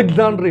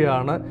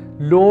 അലക്സാണ്ട്രിയയാണ്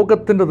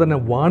ലോകത്തിൻ്റെ തന്നെ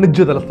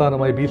വാണിജ്യ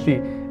തലസ്ഥാനമായി BC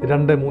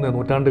 2-3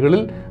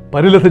 നൂറ്റാണ്ടുകളിൽ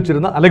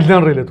പരിലസിച്ചിരുന്ന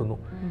അലക്സാണ്ട്രിയയിലെത്തുന്നു.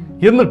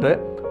 എന്നിട്ട്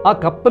ആ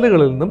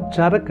കപ്പലുകളിൽ നിന്നും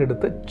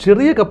ചരക്കെടുത്ത്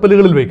ചെറിയ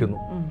കപ്പലുകളിൽ വയ്ക്കുന്നു.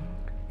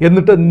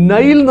 എന്നിട്ട്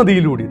നൈൽ നദി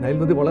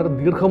വളരെ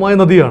ദീർഘമായ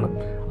നദിയാണ്.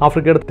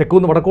 ആഫ്രിക്കയുടെ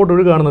തെക്കുന്ന് വടക്കോട്ട്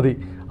ഒഴുകാണ് നദി.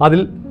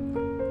 അതിൽ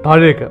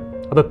താഴേക്ക്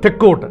അത്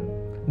തെക്കോട്ട്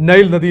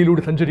നൈൽ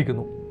നദിയിലൂടെ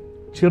സഞ്ചരിക്കുന്നു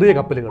ചെറിയ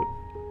കപ്പലുകൾ.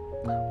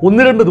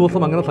 1-2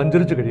 ദിവസം അങ്ങനെ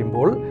സഞ്ചരിച്ചു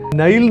കഴിയുമ്പോൾ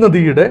നൈൽ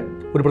നദിയുടെ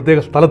ഒരു പ്രത്യേക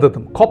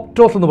സ്ഥലത്തെത്തും.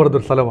 കോപ്റ്റോസ് എന്ന്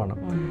പറയുന്നൊരു സ്ഥലമാണ്.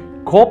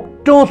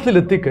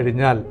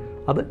 കോപ്റ്റോസിലെത്തിക്കഴിഞ്ഞാൽ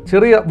അത്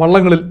ചെറിയ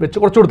വള്ളങ്ങളിൽ വെച്ച്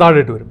കുറച്ചുകൂടി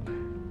താഴേട്ട് വരും.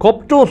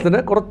 കോപ്റ്റോസിന്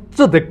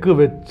കുറച്ച് തെക്ക്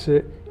വെച്ച്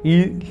ഈ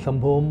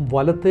സംഭവം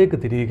വലത്തേക്ക്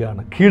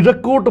തിരിയുകയാണ്,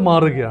 കിഴക്കോട്ട്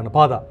മാറുകയാണ്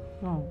പാത.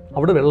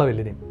 അവിടെ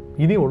വെള്ളമില്ല,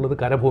 ഇനിയുള്ളത്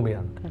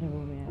കരഭൂമിയാണ്.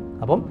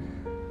 അപ്പം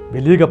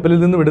വലിയ കപ്പലിൽ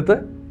നിന്നും എടുത്ത്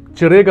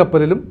ചെറിയ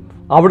കപ്പലിലും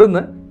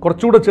അവിടുന്ന്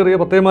കുറച്ചുകൂടെ ചെറിയ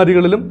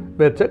പത്തേമാരികളിലും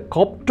വെച്ച്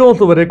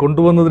കോപ്റ്റോസ് വരെ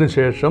കൊണ്ടുവന്നതിന്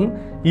ശേഷം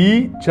ഈ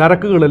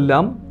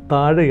ചരക്കുകളെല്ലാം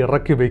താഴെ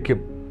ഇറക്കി വയ്ക്കും.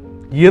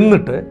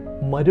 എന്നിട്ട്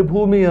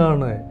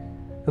മരുഭൂമിയാണ്,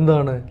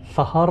 എന്താണ്,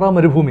 സഹാറ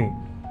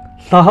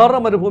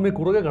മരുഭൂമി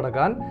കുറുകെ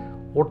കടക്കാൻ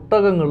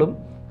ഒട്ടകങ്ങളും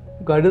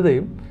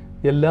കഴുതയും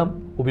എല്ലാം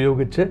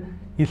ഉപയോഗിച്ച്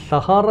ഈ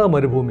സഹാറ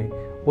മരുഭൂമി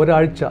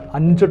ഒരാഴ്ച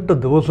 5-8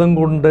 ദിവസം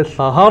കൊണ്ട്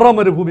സഹാറ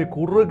മരുഭൂമി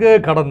കുറുകെ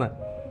കടന്ന്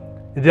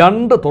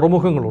 2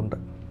 തുറമുഖങ്ങളുണ്ട്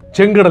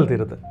ചെങ്കടൽ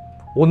തീരത്ത്.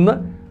 ഒന്ന്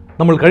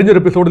നമ്മൾ കഴിഞ്ഞൊരു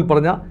എപ്പിസോഡിൽ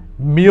പറഞ്ഞ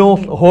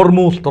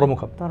ഹോർമൂസ്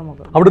തുറമുഖം.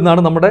 അവിടെ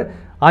നിന്നാണ് നമ്മുടെ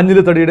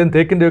ആഞ്ഞിലിത്തടിയുടെയും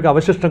തേക്കിൻ്റെയൊക്കെ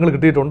അവശിഷ്ടങ്ങൾ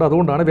കിട്ടിയിട്ടുണ്ട്.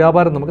 അതുകൊണ്ടാണ്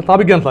വ്യാപാരം നമുക്ക്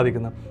സ്ഥാപിക്കാൻ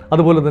സാധിക്കുന്നത്.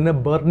 അതുപോലെ തന്നെ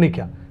ബെർണിക്ക,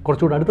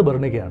 കുറച്ചുകൂടെ അടുത്ത്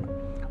ബെർണിക്കയാണ്.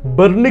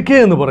 ബെർണിക്ക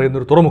എന്ന്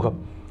പറയുന്നൊരു തുറമുഖം.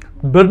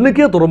 ബെർണിക്ക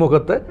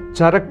തുറമുഖത്ത്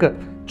ചരക്ക്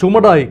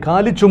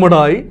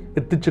കാലിച്ചുമടായി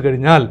എത്തിച്ചു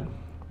കഴിഞ്ഞാൽ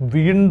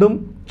വീണ്ടും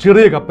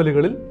ചെറിയ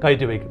കപ്പലുകളിൽ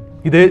കയറ്റി വയ്ക്കും.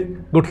 ഇതേ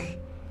ഗുഡ്സ്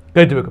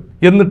കയറ്റി വെക്കും.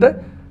 എന്നിട്ട്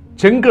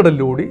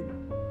ചെങ്കടലിലൂടെ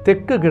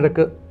തെക്ക്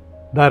കിഴക്ക്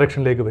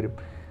ഡയറക്ഷനിലേക്ക് വരും.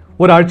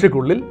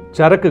 ഒരാഴ്ചക്കുള്ളിൽ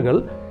ചരക്കുകൾ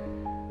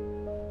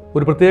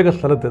ഒരു പ്രത്യേക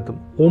സ്ഥലത്തെത്തും.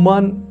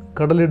 ഒമാൻ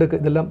കടലിടുക്ക്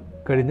ഇതെല്ലാം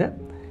കഴിഞ്ഞ്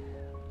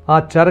ആ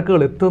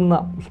ചരക്കുകൾ എത്തുന്ന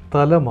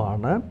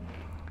സ്ഥലമാണ്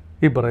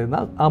ഈ പറയുന്ന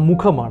ആ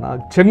മുഖമാണ്, ആ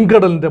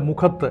ചെങ്കടലിൻ്റെ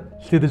മുഖത്ത്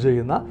സ്ഥിതി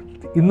ചെയ്യുന്ന,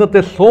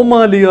 ഇന്നത്തെ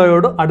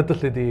സോമാലിയയോട് അടുത്ത്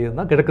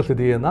കിഴക്ക്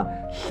സ്ഥിതി ചെയ്യുന്ന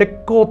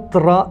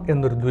സെക്കോത്ര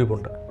എന്നൊരു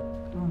ദ്വീപുണ്ട്.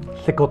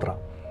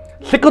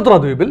 സെക്കോത്ര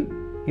ദ്വീപിൽ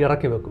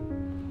ഇറക്കി വെക്കും.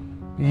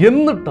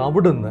 എന്നിട്ട്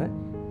അവിടുന്ന്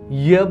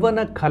യവന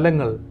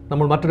കലങ്ങൾ,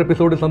 നമ്മൾ മറ്റൊരു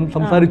എപ്പിസോഡിൽ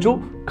സംസാരിച്ചു,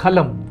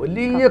 കലം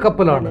വലിയ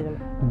കപ്പലാണ്,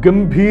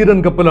 ഗംഭീരൻ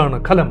കപ്പലാണ്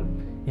കലം.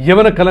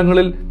 യവന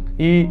കലങ്ങളിൽ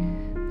ഈ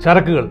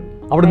ചരക്കുകൾ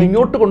അവിടെ നിന്ന്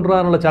ഇങ്ങോട്ട്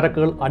കൊണ്ടുവരാനുള്ള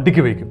ചരക്കുകൾ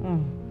അടുക്കി വയ്ക്കും.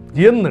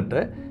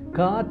 എന്നിട്ട്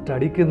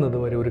കാറ്റടിക്കുന്നത്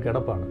വരെ ഒരു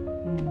കിടപ്പാണ്.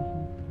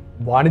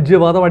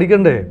 വാണിജ്യവാദം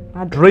അടിക്കണ്ടേ?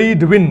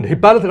 ട്രേഡ് വിൻഡ്,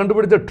 ഹിപ്പാലസ്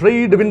കണ്ടുപിടിച്ച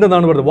ട്രേഡ് വിൻഡ്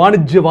എന്നാണ് പറയുന്നത്.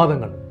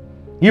 വാണിജ്യവാദങ്ങൾ.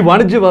 ഈ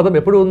വാണിജ്യവാദം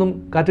എപ്പോഴും ഒന്നും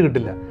കാറ്റ്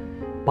കിട്ടില്ല.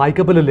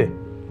 പായ്ക്കപ്പലല്ലേ,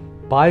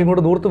 പായം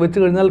കൊണ്ട് നൂർത്ത് വെച്ച്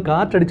കഴിഞ്ഞാൽ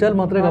കാറ്റടിച്ചാൽ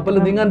മാത്രമേ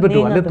കപ്പലിൽ നീങ്ങാൻ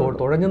പറ്റൂ. അല്ലെ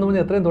തുഴഞ്ഞെന്ന്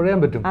പറഞ്ഞാൽ എത്രയും തുഴയാൻ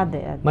പറ്റും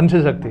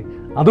മനുഷ്യശക്തി.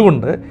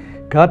 അതുകൊണ്ട്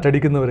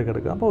കാറ്റടിക്കുന്നവരെ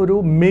കിടക്കുക. അപ്പോൾ ഒരു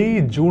മെയ്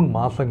ജൂൺ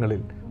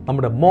മാസങ്ങളിൽ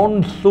നമ്മുടെ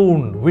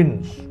മോൺസൂൺ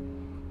വിൻഡ്സ്,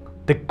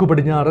 തെക്കു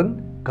പടിഞ്ഞാറൻ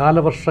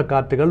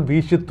കാലവർഷക്കാറ്റുകൾ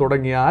വീശി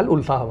തുടങ്ങിയാൽ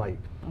ഉത്സാഹമായി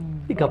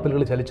ഈ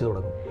കപ്പലുകൾ ചലിച്ചു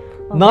തുടങ്ങും.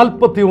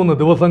 41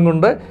 ദിവസം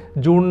കൊണ്ട്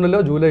ജൂണിലോ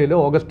ജൂലൈയിലോ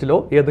ഓഗസ്റ്റിലോ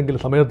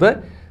ഏതെങ്കിലും സമയത്ത്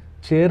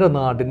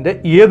ചേരനാടിൻ്റെ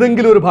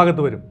ഏതെങ്കിലും ഒരു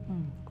ഭാഗത്ത് വരും.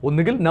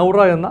 ഒന്നുകിൽ നൗറ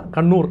എന്ന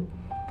കണ്ണൂർ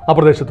ആ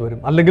പ്രദേശത്ത് വരും,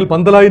 അല്ലെങ്കിൽ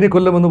പന്തലായിനി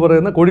കൊല്ലം എന്ന്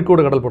പറയുന്ന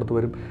കോഴിക്കോട് കടൽപ്പുറത്ത്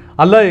വരും,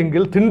 അല്ല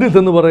എങ്കിൽ തിണ്ടിസ്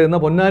എന്ന് പറയുന്ന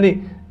പൊന്നാനി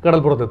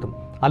കടൽപ്പുറത്തെത്തും,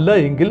 അല്ല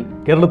എങ്കിൽ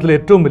കേരളത്തിലെ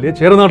ഏറ്റവും വലിയ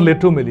ചേരനാട്ടിലെ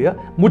ഏറ്റവും വലിയ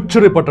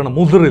മുച്ചിറി പട്ടണം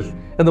മുസിറിസ്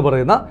എന്ന്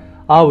പറയുന്ന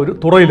ആ ഒരു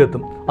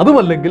തുറയിലെത്തും.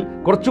 അതുമല്ലെങ്കിൽ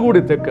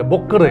കുറച്ചുകൂടി തെക്ക്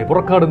ബൊക്കറെ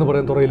പുറക്കാട് എന്ന്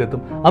പറയുന്ന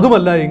തുറയിലെത്തും.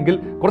 അതുമല്ല എങ്കിൽ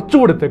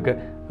കുറച്ചുകൂടി തെക്ക്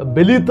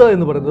ബലീത്ത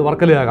എന്ന് പറയുന്നത്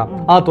വർക്കലയാകാം,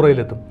 ആ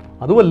തുറയിലെത്തും.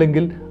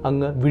 അതുമല്ലെങ്കിൽ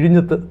അങ്ങ്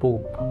വിഴിഞ്ഞത്ത്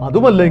പോകും.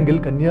 അതുമല്ലെങ്കിൽ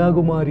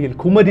കന്യാകുമാരിയിൽ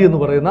കുമരി എന്ന്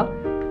പറയുന്ന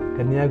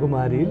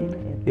കന്യാകുമാരിയിൽ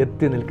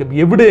എത്തി നിൽക്കും.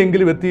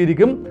 എവിടെയെങ്കിലും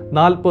എത്തിയിരിക്കും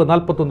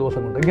 40-41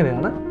 ദിവസം കൊണ്ട്.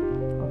 ഇങ്ങനെയാണ്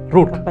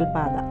റൂട്ട്.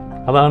 കപ്പൽപാത.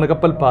 അതാണ്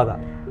കപ്പൽപാത.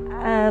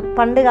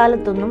 പണ്ട്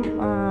കാലത്തൊന്നും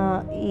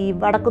ഈ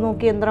വടക്ക്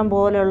നോക്കി യന്ത്രം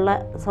പോലെയുള്ള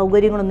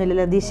സൗകര്യങ്ങളൊന്നും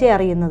ഇല്ലല്ലോ ദിശ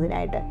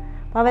അറിയുന്നതിനായിട്ട്.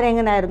 അപ്പം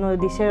അവരെങ്ങനെയായിരുന്നു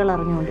ദിശകൾ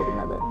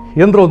അറിഞ്ഞുകൊണ്ടിരുന്നത്?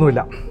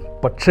 യന്ത്രമൊന്നുമില്ല,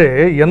 പക്ഷേ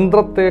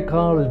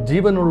യന്ത്രത്തെക്കാൾ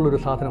ജീവനുള്ളൊരു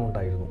സാധനം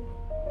ഉണ്ടായിരുന്നു.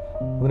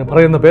 അതിന്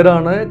പറയുന്ന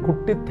പേരാണ്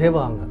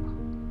കുട്ടിത്തേവാങ്.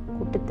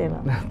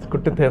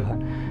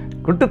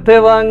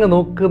 കുട്ടിത്തേവാങ്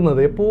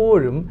നോക്കുന്നത്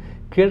എപ്പോഴും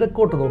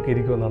കിഴക്കോട്ട്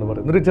നോക്കിയിരിക്കുമെന്നാണ്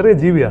പറയുന്നത്. ഒരു ചെറിയ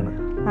ജീവിയാണ്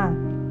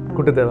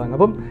കുട്ടിത്തേവാങ്.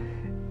 അപ്പം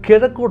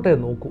കിഴക്കോട്ടെ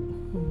നോക്കൂ.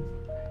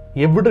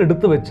 എവിടെ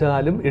എടുത്തു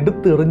വെച്ചാലും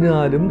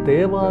എടുത്തെറിഞ്ഞാലും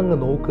തേവാങ്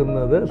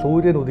നോക്കുന്നത്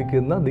സൂര്യൻ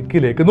ഉദിക്കുന്ന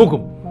ദിക്കിലേക്ക്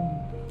നോക്കും.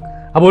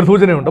 അപ്പോൾ ഒരു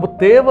സൂചനയുണ്ട്. അപ്പോൾ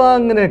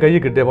തേവാങ്ങിനെ കൈ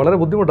കിട്ടിയാൽ വളരെ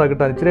ബുദ്ധിമുട്ടാണ്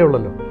കിട്ടാൻ, ഇച്ചിരി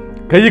ഉള്ളല്ലോ.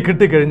 കൈ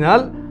കിട്ടിക്കഴിഞ്ഞാൽ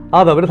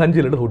അത് അവർ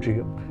സഞ്ചിയിലിട്ട്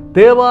സൂക്ഷിക്കും.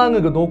 തേവാങ്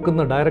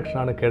നോക്കുന്ന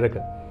ഡയറക്ഷനാണ്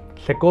കിഴക്ക്.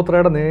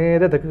 സെക്കോത്രയുടെ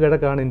നേരെ തെക്ക്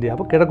കിഴക്കാണ് ഇന്ത്യ.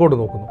 അപ്പോൾ കിഴക്കോട്ട്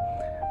നോക്കുന്നു.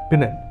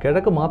 പിന്നെ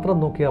കിഴക്ക് മാത്രം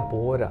നോക്കിയാൽ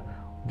പോരാ,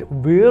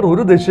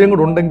 വേറൊരു ദിശയും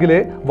കൂടെ ഉണ്ടെങ്കിലേ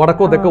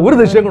വടക്കോ തെക്കോ ഒരു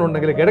ദിശയും കൂടെ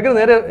ഉണ്ടെങ്കിലേ കിഴക്കിന്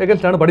നേരെ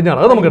എഗൻസ്റ്റാണ് പടിഞ്ഞാറ്.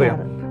 അത് നമുക്കറിയാം.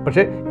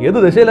 പക്ഷേ ഏത്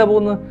ദിശയിലാണ്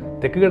പോകുന്നത്,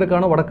 തെക്ക്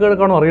കിഴക്കാണോ വടക്ക്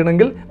കിഴക്കാണോ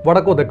അറിയണമെങ്കിൽ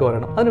വടക്കോ തെക്കോ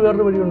വരണം. അതിന്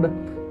വേറൊരു വഴിയുണ്ട്.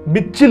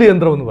 മിച്ചിലി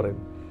യന്ത്രം എന്ന് പറയും.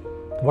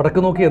 വടക്ക്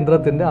നോക്കിയ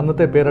യന്ത്രത്തിൻ്റെ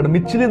അന്നത്തെ പേരാണ്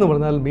മിച്ചിലി എന്ന്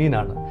പറഞ്ഞാൽ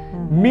മീനാണ്.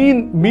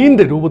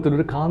 മീനിൻ്റെ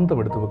രൂപത്തിലൊരു കാന്തം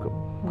എടുത്തു വെക്കും.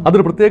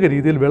 അതൊരു പ്രത്യേക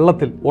രീതിയിൽ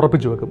വെള്ളത്തിൽ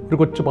ഉറപ്പിച്ചു വെക്കും. ഒരു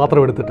കൊച്ചു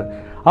പാത്രം എടുത്തിട്ട്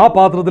ആ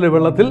പാത്രത്തിലെ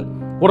വെള്ളത്തിൽ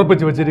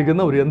ഉറപ്പിച്ച്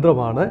വെച്ചിരിക്കുന്ന ഒരു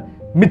യന്ത്രമാണ്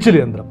മിച്ചിലി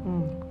യന്ത്രം.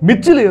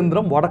 മിച്ചിലി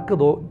യന്ത്രം വടക്ക്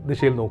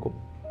ദിശയിൽ നോക്കും.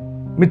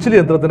 മിച്ചിലി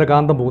യന്ത്രത്തിൻ്റെ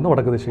കാന്തം പോകുന്ന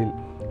വടക്ക് ദിശയിൽ,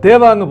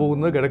 തേവാങ്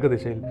പോകുന്നത് കിഴക്ക്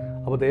ദിശയിൽ.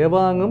 അപ്പോൾ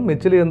തേവാങ്ങും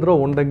മിച്ചിലി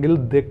യന്ത്രവും ഉണ്ടെങ്കിൽ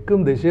തെക്കും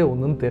ദിശയും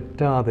ഒന്നും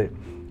തെറ്റാതെ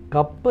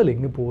കപ്പൽ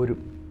ഇങ്ങ് പോരും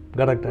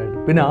കറക്റ്റായിട്ട്.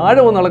 പിന്നെ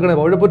ആഴം ഒന്ന് അളക്കണേ,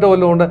 വഴുപ്പറ്റ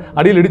വല്ലതും കൊണ്ട്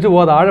അടിയിൽ ഇടിച്ചു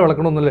പോകാതെ ആഴം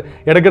അളക്കണമെന്നല്ലേ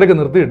ഇടയ്ക്കിടയ്ക്ക്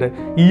നിർത്തിയിട്ട്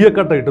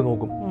ഈയക്കട്ട ഇട്ട്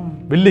നോക്കും.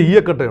 വലിയ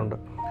ഈയക്കട്ടയുണ്ട്,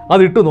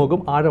 അതിട്ട്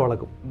നോക്കും, ആഴം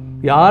അളക്കും.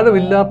 ഈ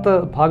ആഴമില്ലാത്ത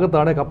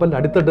ഭാഗത്താണെങ്കിൽ കപ്പലിൻ്റെ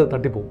അടിത്തട്ട്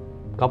തട്ടിപ്പോവും,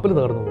 കപ്പൽ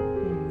തകർന്നു പോകും.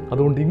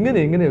 അതുകൊണ്ട്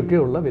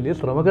ഇങ്ങനെയൊക്കെയുള്ള വലിയ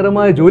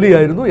ശ്രമകരമായ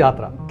ജോലിയായിരുന്നു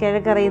യാത്ര.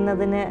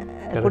 കിഴക്കറിയുന്നതിന്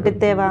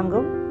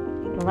കുട്ടിത്തേവാങ്കും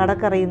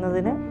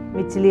വടക്കറിയുന്നതിന്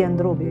മിച്ചിലി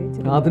യന്ത്രം ഉപയോഗിച്ചു.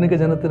 ആധുനിക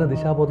ജനത്തിന്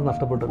ദിശാബോധം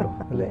നഷ്ടപ്പെട്ടല്ലോ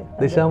അല്ലേ?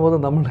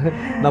 ദിശാബോധം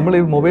നമ്മൾ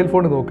ഈ മൊബൈൽ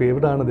ഫോണിൽ നോക്കും,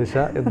 എവിടെയാണ് ദിശ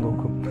എന്ന്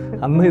നോക്കും.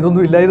 അന്ന്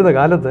ഇതൊന്നും ഇല്ലായിരുന്ന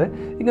കാലത്ത്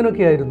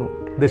ഇങ്ങനെയൊക്കെയായിരുന്നു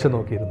ദിശ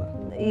നോക്കിയിരുന്നത്.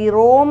 ഈ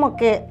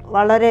റോമൊക്കെ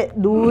വളരെ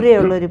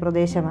ദൂരെയുള്ളൊരു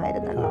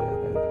പ്രദേശമായിരുന്നല്ലോ,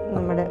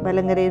 നമ്മുടെ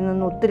മലങ്കരയിൽ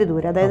നിന്ന് ഒത്തിരി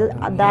ദൂരം. അതായത്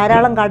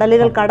ധാരാളം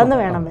കടലുകൾ കടന്നു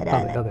വേണം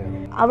വരാൻ.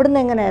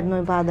 അവിടുന്ന് എങ്ങനെയായിരുന്നു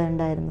ഈ പാത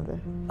ഉണ്ടായിരുന്നത്?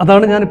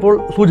 അതാണ് ഞാനിപ്പോൾ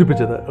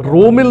സൂചിപ്പിച്ചത്.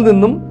 റോമിൽ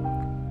നിന്നും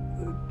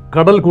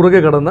കടൽ കുറുകെ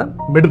കടന്ന്,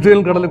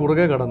 മെഡിറ്ററേനിയൻ കടൽ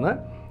കുറുകെ കടന്ന്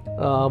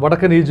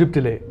വടക്കൻ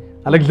ഈജിപ്തിലെ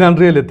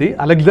അലക്സാണ്ട്രിയയിലെത്തി.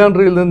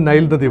 അലക്സാണ്ട്രിയയിൽ നിന്ന്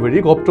നൈൽ നദി വഴി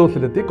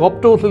കോപ്റ്റോസിലെത്തി.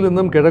 കോപ്റ്റോസിൽ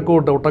നിന്നും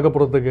കിഴക്കോട്ട്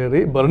ഒട്ടകപ്പുറത്ത്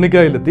കയറി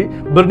ബെർണിക്കായിലെത്തി.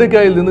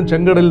 ബെർണിക്കായിൽ നിന്നും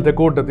ചെങ്കടലിൽ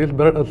തെക്കോട്ടെത്തി.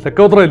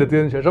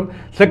 സെക്കോത്രയിലെത്തിയതിനു ശേഷം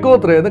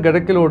സെക്കോത്രയിൽ നിന്ന്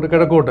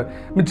കിഴക്കോട്ട്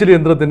മിച്ചിലി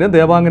യന്ത്രത്തിൻ്റെ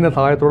ദേവാംഗിൻ്റെ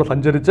സഹായത്തോടെ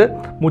സഞ്ചരിച്ച്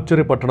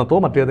മുച്ചിറി പട്ടണത്തോ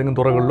മറ്റേതെങ്കിലും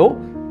തുറകളിലോ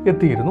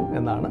എത്തിയിരുന്നു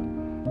എന്നാണ്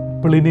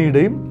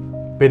പ്ലിനിയുടെയും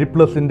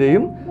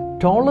പെരിപ്ലസിൻ്റെയും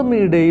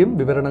ടോളമിയുടെയും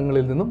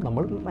വിവരണങ്ങളിൽ നിന്നും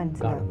നമ്മൾ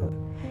കാണുന്നത്.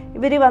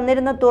 ഇവർ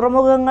വന്നിരുന്ന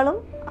തുറമുഖങ്ങളും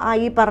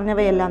ഈ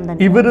പറഞ്ഞവയെല്ലാം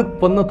തന്നെ, ഇവർ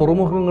വന്ന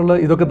തുറമുഖങ്ങൾ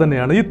ഇതൊക്കെ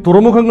തന്നെയാണ്. ഈ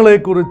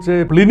തുറമുഖങ്ങളെക്കുറിച്ച്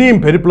പ്ലിനിയും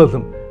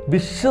പെരിപ്ലസും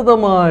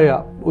വിശദമായ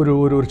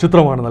ഒരു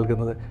ചിത്രമാണ്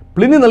നൽകുന്നത്.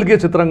 പ്ലിനി നൽകിയ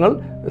ചിത്രങ്ങൾ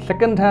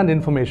സെക്കൻഡ് ഹാൻഡ്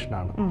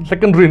ഇൻഫർമേഷനാണ്,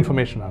 സെക്കൻഡറി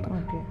ഇൻഫർമേഷനാണ്.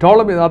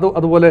 ടോളമി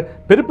അതുപോലെ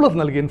പെരിപ്ലസ്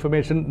നൽകിയ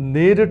ഇൻഫർമേഷൻ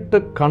നേരിട്ട്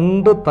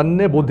കണ്ട്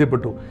തന്നെ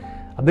ബോധ്യപ്പെട്ടു.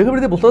 അദ്ദേഹം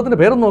എഴുതിയ പുസ്തകത്തിൻ്റെ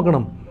പേരൊന്ന്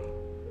നോക്കണം.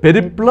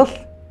 പെരിപ്ലസ്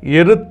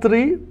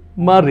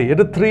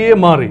എറിത്രിയെ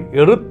മാറി.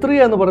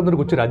 എറിത്രിയ എന്ന്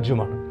പറയുന്നൊരു കൊച്ചു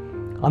രാജ്യമാണ്.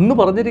 അന്ന്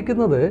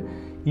പറഞ്ഞിരിക്കുന്നത്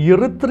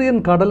എറിത്രിയൻ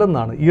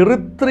കടലെന്നാണ്.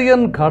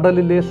 എറിത്രിയൻ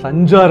കടലിലെ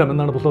സഞ്ചാരം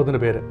എന്നാണ്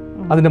പുസ്തകത്തിൻ്റെ പേര്.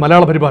 അതിൻ്റെ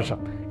മലയാള പരിഭാഷ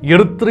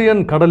എറിത്രിയൻ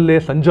കടലിലെ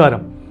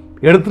സഞ്ചാരം.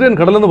 എറിത്രിയൻ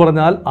കടലെന്ന്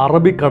പറഞ്ഞാൽ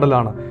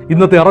അറബിക്കടലാണ്.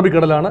 ഇന്നത്തെ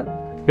അറബിക്കടലാണ്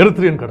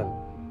എറിത്രിയൻ കടൽ.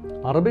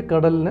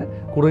 അറബിക്കടലിന്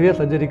കുറുകെ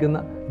സഞ്ചരിക്കുന്ന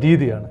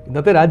രീതിയാണ്.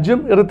 ഇന്നത്തെ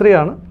രാജ്യം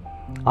എറിത്രിയാണ്.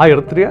 ആ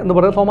എറിത്രിയ എന്ന്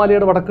പറയുന്നത്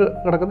സോമാലിയയുടെ വടക്ക്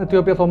കിടക്കുന്ന,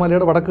 എത്യോപ്യ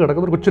സോമാലിയയുടെ വടക്ക്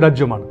കിടക്കുന്ന ഒരു കൊച്ചു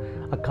രാജ്യമാണ്.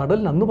 ആ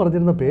കടലിന് അന്ന്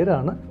പറഞ്ഞിരുന്ന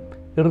പേരാണ്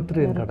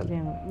എറിത്രിയൻ കടൽ.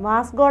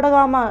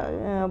 വാസ്കോഡഗാമ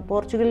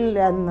പോർച്ചുഗലിൽ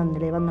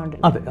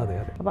വന്നോണ്ടിരുന്നത്. അതെ അതെ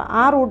അതെ. അപ്പോൾ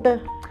ആ റൂട്ട്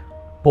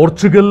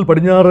പോർച്ചുഗൽ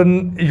പടിഞ്ഞാറൻ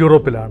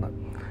യൂറോപ്പിലാണ്.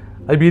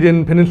 ഐബീരിയൻ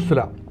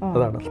പെനിൻസുല,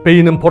 അതാണ്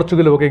സ്പെയിനും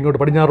പോർച്ചുഗലും ഒക്കെ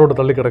ഇങ്ങോട്ട് പടിഞ്ഞാറോട്ട്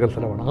തള്ളിക്കിടക്കുന്ന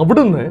സ്ഥലമാണ്.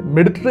 അവിടുന്ന്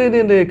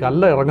മെഡിറ്ററേനിയനിലേക്ക്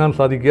അല്ല ഇറങ്ങാൻ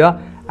സാധിക്കുക,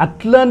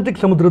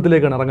 അറ്റ്ലാന്റിക്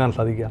സമുദ്രത്തിലേക്കാണ് ഇറങ്ങാൻ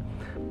സാധിക്കുക.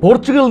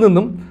 പോർച്ചുഗലിൽ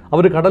നിന്നും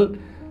അവർ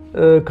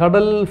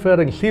കടൽ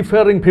ഫെയറിങ്, സീ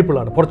ഫെയറിങ്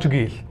പീപ്പിളാണ്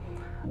പോർച്ചുഗീസ്.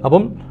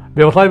 അപ്പം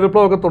വ്യവസായ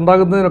വിപ്ലവമൊക്കെ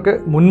ഉണ്ടാകുന്നതിനൊക്കെ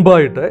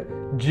മുൻപായിട്ട്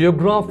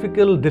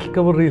ജിയോഗ്രാഫിക്കൽ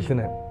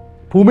ഡിസ്കവറീസിന്,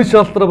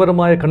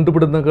 ഭൂമിശാസ്ത്രപരമായ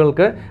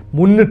കണ്ടുപിടുത്തങ്ങൾക്ക്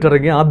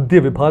മുന്നിട്ടിറങ്ങിയ ആദ്യ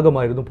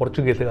വിഭാഗമായിരുന്നു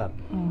പോർച്ചുഗീസുകാർ.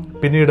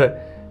 പിന്നീട്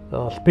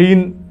സ്പെയിൻ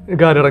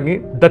സ്പാനിഷുകാരിറങ്ങി,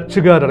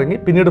 ഡച്ചുകാരിറങ്ങി,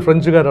 പിന്നീട്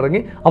ഫ്രഞ്ചുകാരിറങ്ങി,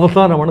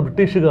 അവസാനമാണ്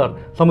ബ്രിട്ടീഷുകാർ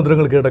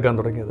സമുദ്രങ്ങൾ കീഴടക്കാൻ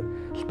തുടങ്ങിയത്.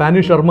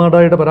 സ്പാനിഷ്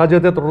അർമാഡയുടെ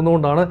പരാജയത്തെ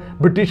തുടർന്നുകൊണ്ടാണ്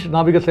ബ്രിട്ടീഷ്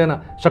നാവികസേന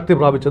ശക്തി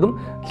പ്രാപിച്ചതും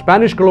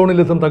സ്പാനിഷ്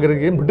കൊളോണിയലിസം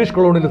തകരുകയും ബ്രിട്ടീഷ്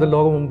കൊളോണിയലിസം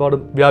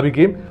ലോകമെമ്പാടും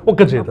വ്യാപിക്കുകയും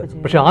ഒക്കെ ചെയ്തത്.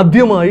 പക്ഷേ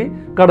ആദ്യമായി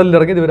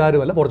കടലിലിറങ്ങിയത്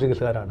ഇവരാരുമല്ല,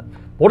 പോർച്ചുഗീസുകാരാണ്.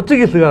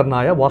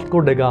 പോർച്ചുഗീസുകാരനായ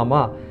വാസ്കോ ഡ ഗാമ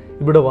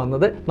ഇവിടെ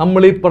വന്നത്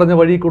നമ്മൾ ഈ പറഞ്ഞ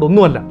വഴി കൂടെ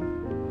ഒന്നുമല്ല.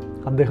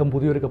 അദ്ദേഹം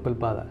പുതിയൊരു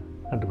കപ്പൽപ്പാത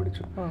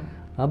കണ്ടുപിടിച്ചു.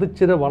 അത്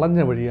ഇച്ചിരി വളഞ്ഞ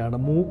വഴിയാണ്.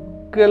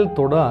 മൂക്കൽ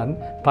തൊടാൻ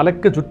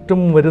തലയ്ക്ക്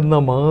ചുറ്റും വരുന്ന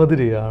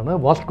മാതിരിയാണ്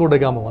വാസ്കോ ഡ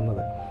ഗാമ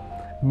വന്നത്.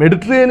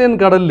 മെഡിറ്ററേനിയൻ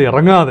കടലിൽ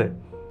ഇറങ്ങാതെ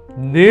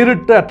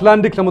നേരിട്ട്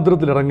അറ്റ്ലാന്റിക്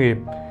സമുദ്രത്തിൽ ഇറങ്ങുകയും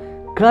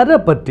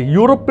കരപറ്റി,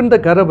 യൂറോപ്പിൻ്റെ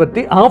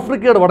കരപറ്റി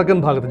ആഫ്രിക്കയുടെ വടക്കൻ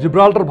ഭാഗത്ത്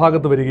ജിബ്രാൾട്ടർ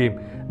ഭാഗത്ത് വരികയും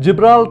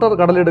ജിബ്രാൾട്ടർ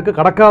കടലിടുക്ക്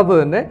കടക്കാതെ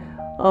തന്നെ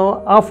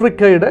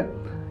ആഫ്രിക്കയുടെ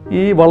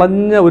ഈ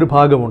വളഞ്ഞ ഒരു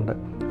ഭാഗമുണ്ട്.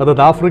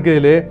 അതായത്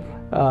ആഫ്രിക്കയിലെ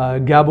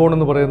ഗാബോൺ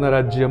എന്ന് പറയുന്ന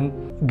രാജ്യം,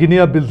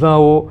 guinea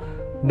ബിസാവോ,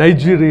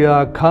 Nigeria,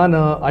 Ghana,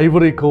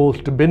 Ivory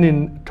Coast, Benin,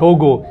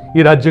 Togo, ഈ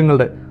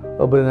രാജ്യങ്ങളുടെ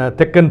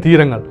തെക്കൻ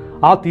തീരങ്ങൾ,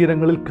 ആ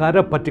തീരങ്ങളിൽ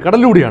കരപറ്റി,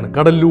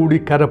 കടലിലൂടി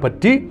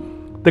കരപറ്റി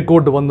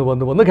തെക്കോട്ട്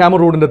വന്ന്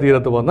കാമറൂണിൻ്റെ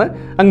തീരത്ത് വന്ന്,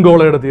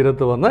 അങ്കോളയുടെ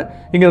തീരത്ത് വന്ന്,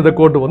 ഇങ്ങനെ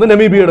തെക്കോട്ട് വന്ന്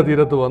നമീബിയയുടെ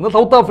തീരത്ത് വന്ന്,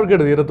 സൗത്ത്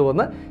ആഫ്രിക്കയുടെ തീരത്ത്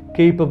വന്ന്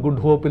കേപ്പ് ഓഫ്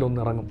ഗുഡ് ഹോപ്പിൽ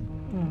ഒന്നിറങ്ങും.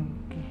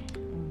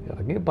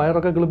 ഇറങ്ങി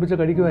പയറൊക്കെ കിളിപ്പിച്ച്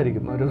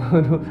കഴിക്കുമായിരിക്കും.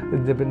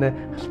 പിന്നെ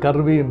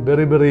സ്കർവിയും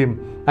ബെറിബെറിയും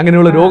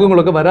അങ്ങനെയുള്ള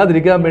രോഗങ്ങളൊക്കെ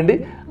വരാതിരിക്കാൻ വേണ്ടി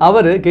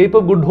അവർ കേപ്പ്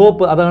ഓഫ് ഗുഡ്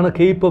ഹോപ്പ്, അതാണ്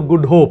കേപ്പ് ഓഫ്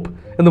ഗുഡ് ഹോപ്പ്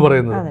എന്ന്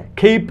പറയുന്നത്.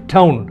 കേപ്പ്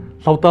ടൗൺ,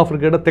 സൗത്ത്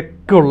ആഫ്രിക്കയുടെ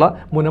തെക്കുള്ള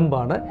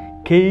മുനമ്പാണ്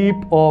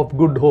കേപ്പ് ഓഫ്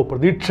ഗുഡ് ഹോപ്പ്,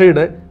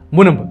 പ്രതീക്ഷയുടെ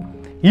മുനമ്പ്.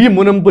 ഈ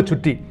മുനമ്പ്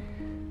ചുറ്റി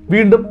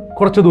വീണ്ടും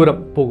കുറച്ച് ദൂരം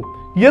പോകും.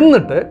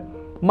 എന്നിട്ട്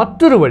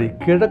മറ്റൊരു വഴി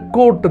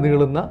കിഴക്കോട്ട്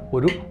നീളുന്ന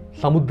ഒരു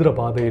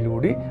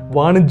സമുദ്രപാതയിലൂടെ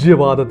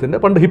വാണിജ്യപാതത്തിൻ്റെ,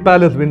 പണ്ട്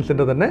ഹിപ്പാലസ്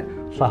വിൻസിൻ്റെ തന്നെ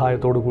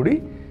സഹായത്തോടു കൂടി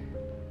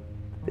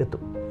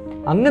എത്തും.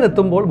 അങ്ങനെ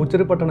എത്തുമ്പോൾ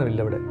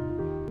മുച്ചിരിപ്പട്ടണമില്ല ഇവിടെ.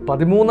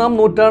 13-ാം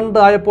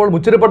നൂറ്റാണ്ടായപ്പോൾ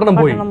മുച്ചിരിപ്പട്ടണം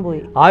പോയി.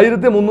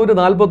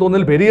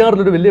 1341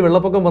 പെരിയാറിലൊരു വലിയ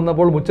വെള്ളപ്പൊക്കം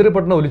വന്നപ്പോൾ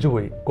മുച്ചിരിപ്പട്ടണം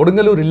ഒലിച്ചുപോയി,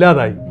 കൊടുങ്ങല്ലൂർ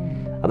ഇല്ലാതായി.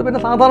 അത് പിന്നെ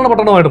സാധാരണ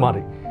പട്ടണമായിട്ട്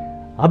മാറി.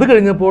 അത്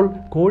കഴിഞ്ഞപ്പോൾ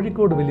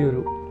കോഴിക്കോട്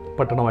വലിയൊരു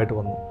പട്ടണമായിട്ട്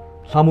വന്നു,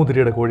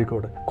 സാമൂതിരിയുടെ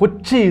കോഴിക്കോട്.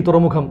 കൊച്ചി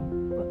തുറമുഖം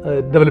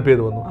ഡെവലപ്പ്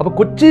ചെയ്ത് വന്നു. അപ്പോൾ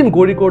കൊച്ചിയും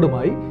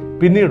കോഴിക്കോടുമായി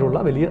പിന്നീടുള്ള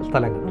വലിയ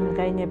സ്ഥലങ്ങൾ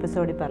കഴിഞ്ഞ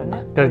എപ്പിസോഡിൽ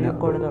പറഞ്ഞ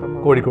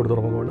കോഴിക്കോട്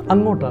തുറമുഖമാണ്.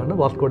 അങ്ങോട്ടാണ്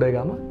വാസ്കോ ഡ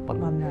ഗാമ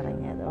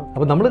വന്നിറങ്ങിയത്.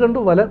 അപ്പോൾ നമ്മൾ കണ്ടു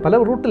പല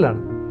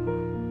റൂട്ടിലാണ്.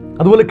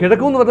 അതുപോലെ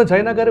കിഴക്കെന്ന് പറഞ്ഞാൽ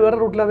ചൈനക്കാർ വേറെ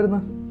റൂട്ടിലാണ്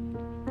വരുന്നത്.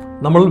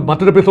 നമ്മൾ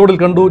മറ്റൊരു എപ്പിസോഡിൽ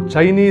കണ്ടു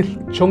ചൈനീസ്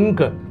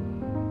ചൊങ്ക്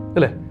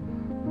അല്ലേ,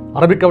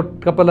 അറബിക്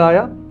കപ്പലായ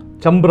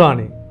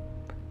ചമ്പ്രാണി,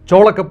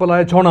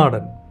 ചോളക്കപ്പലായ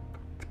ചോണാടൻ,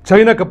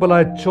 ചൈന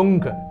കപ്പലായ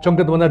ചൊങ്ക്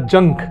എന്ന് പറഞ്ഞാൽ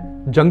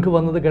ജങ്ക്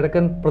വന്നത്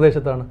കിഴക്കൻ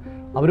പ്രദേശത്താണ്.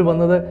 അവർ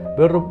വന്നത്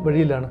വേറൊരു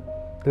വഴിയിലാണ്.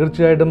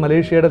 തീർച്ചയായിട്ടും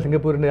മലേഷ്യയുടെ,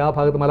 സിംഗപ്പൂരിൻ്റെ ആ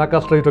ഭാഗത്ത് മലാക്ക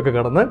സ്ട്രൈറ്റൊക്കെ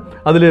കടന്ന്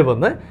അതിലേ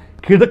വന്ന്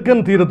കിഴക്കൻ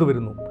തീരത്ത്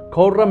വരുന്നു.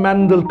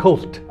 കോറമാൻഡൽ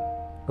കോസ്റ്റ്,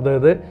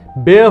 അതായത്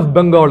bay of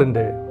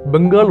ബംഗാളിൻ്റെ,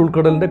 Bengal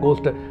ഉൾക്കടലിൻ്റെ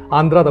cost,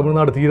 Andhra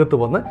Tamil Nadu തീരത്ത്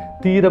വന്ന്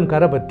തീരം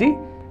കരപറ്റി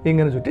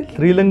ഇങ്ങനെ ചുറ്റി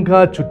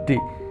ശ്രീലങ്ക ചുറ്റി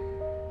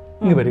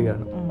ഇങ്ങ്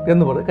വരികയാണ്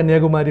എന്ന് പറഞ്ഞ്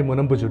കന്യാകുമാരി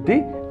മുനമ്പ് ചുറ്റി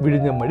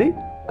വിഴിഞ്ഞം വഴി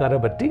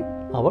കരപറ്റി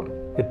അവർ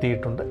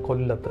എത്തിയിട്ടുണ്ട്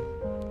കൊല്ലത്ത്.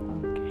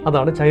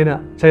 അതാണ്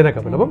ചൈന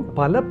കപ്പൽ. അപ്പം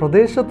പല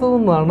പ്രദേശത്തു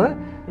നിന്നാണ്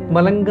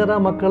മലങ്കര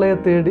മക്കളെ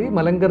തേടി,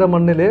 മലങ്കര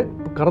മണ്ണിലെ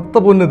കറുത്ത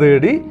പൊന്ന്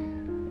തേടി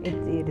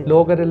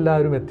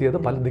ലോകരെല്ലാവരും എത്തിയത്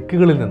പല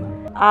ദിക്കുകളിൽ നിന്നാണ്.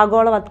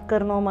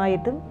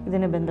 ആഗോളവത്കരണവുമായിട്ടും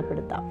ഇതിനെ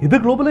ബന്ധപ്പെടുത്താം. ഇത്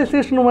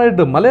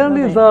ഗ്ലോബലൈസേഷനുമായിട്ട്.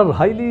 Malayalees are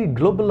highly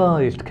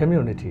globalised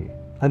community.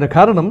 അതിൻ്റെ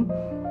കാരണം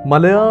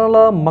മലയാള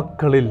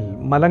മക്കളിൽ,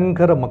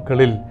 മലങ്കര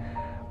മക്കളിൽ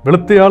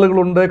വെളുത്ത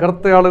ആളുകളുണ്ട്,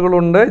 കറുത്ത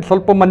ആളുകളുണ്ട്,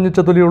 സ്വല്പം മഞ്ഞച്ച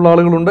തൊലിയുള്ള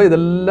ആളുകളുണ്ട്.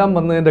 ഇതെല്ലാം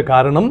വന്നതിൻ്റെ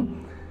കാരണം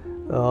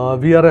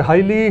V R A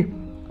highly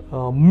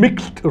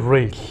mixed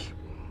raise.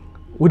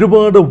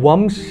 ഒരുപാട്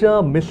വംശ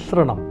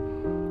മിശ്രണം.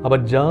 അപ്പം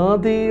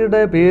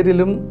ജാതിയുടെ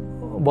പേരിലും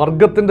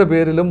വർഗത്തിൻ്റെ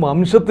പേരിലും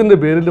വംശത്തിൻ്റെ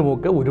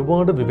പേരിലുമൊക്കെ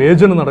ഒരുപാട്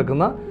വിവേചനം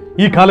നടക്കുന്ന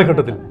ഈ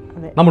കാലഘട്ടത്തിൽ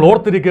നമ്മൾ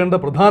ഓർത്തിരിക്കേണ്ട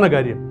പ്രധാന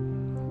കാര്യം,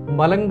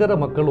 മലങ്കര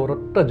മക്കൾ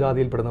ഒരൊറ്റ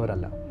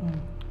ജാതിയിൽപ്പെടുന്നവരല്ല.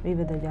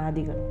 വിവിധ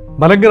ജാതികൾ.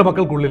 മലങ്കര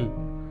മക്കൾക്കുള്ളിൽ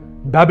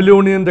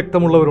ബാബിലോണിയൻ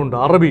രക്തമുള്ളവരുണ്ട്,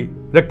 അറബി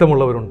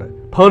രക്തമുള്ളവരുണ്ട്,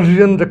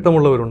 പേർഷ്യൻ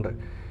രക്തമുള്ളവരുണ്ട്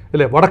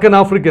അല്ലേ, വടക്കൻ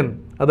ആഫ്രിക്കൻ,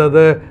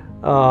 അതായത്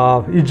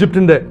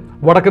ഈജിപ്തിൻ്റെ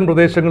വടക്കൻ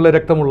പ്രദേശങ്ങളിലെ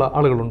രക്തമുള്ള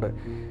ആളുകളുണ്ട്,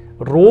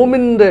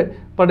 റോമിൻ്റെ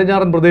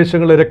പടിഞ്ഞാറൻ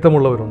പ്രദേശങ്ങളിലെ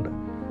രക്തമുള്ളവരുണ്ട്.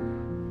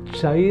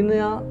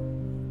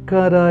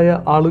 ചൈനക്കാരായ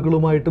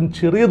ആളുകളുമായിട്ടും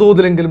ചെറിയ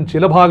തോതിലെങ്കിലും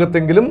ചില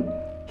ഭാഗത്തെങ്കിലും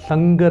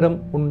സങ്കരം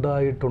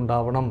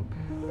ഉണ്ടായിട്ടുണ്ടാവണം.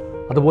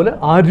 അതുപോലെ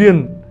ആര്യൻ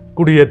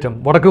കുടിയേറ്റം,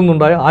 വടക്കു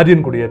നിന്നുണ്ടായ ആര്യൻ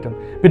കുടിയേറ്റം,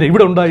 പിന്നെ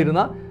ഇവിടെ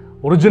ഉണ്ടായിരുന്ന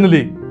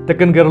ഒറിജിനലി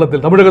തെക്കൻ കേരളത്തിൽ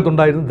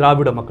തമിഴകത്തുണ്ടായിരുന്ന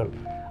ദ്രാവിഡ മക്കൾ.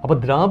 അപ്പോൾ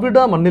ദ്രാവിഡ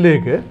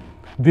മണ്ണിലേക്ക്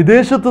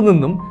വിദേശത്തു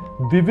നിന്നും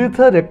വിവിധ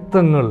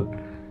രക്തങ്ങൾ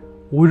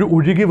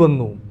ഒഴുകി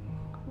വന്നു,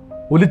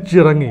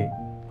 ഒലിച്ചിറങ്ങി.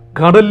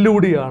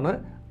 കടലിലൂടെയാണ്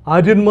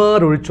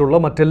ആര്യന്മാരൊഴിച്ചുള്ള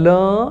മറ്റെല്ലാ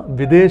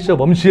വിദേശ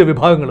വംശീയ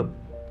വിഭാഗങ്ങളും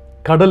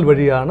കടൽ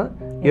വഴിയാണ്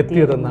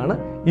എത്തിയതെന്നാണ്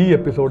ഈ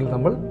എപ്പിസോഡിൽ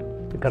നമ്മൾ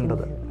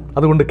കണ്ടത്.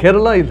 അതുകൊണ്ട്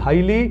Kerala is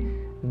highly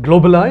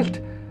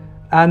globalised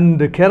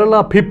and Kerala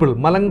people,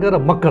 Malankara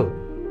മക്കൾ,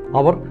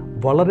 അവർ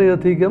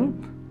വളരെയധികം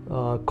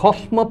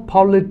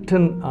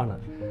കോസ്മോപോളിറ്റൻ ആണ്.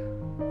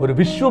 ഒരു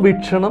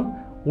വിശ്വവീക്ഷണം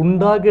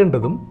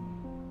ഉണ്ടാകേണ്ടതും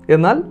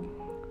എന്നാൽ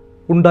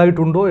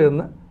ഉണ്ടായിട്ടുണ്ടോ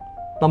എന്ന്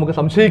നമുക്ക്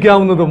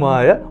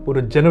സംശയിക്കാവുന്നതുമായ ഒരു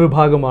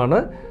ജനവിഭാഗമാണ്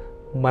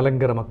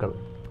മലങ്കര മക്കൾ.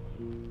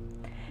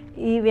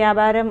 ഈ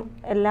വ്യാപാരം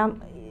എല്ലാം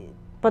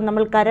ഇപ്പം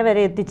നമ്മൾ കര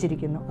വരെ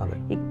എത്തിച്ചിരിക്കുന്നു.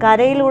 ഈ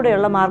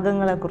കരയിലൂടെയുള്ള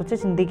മാർഗങ്ങളെക്കുറിച്ച്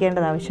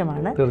ചിന്തിക്കേണ്ടത്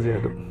ആവശ്യമാണ്.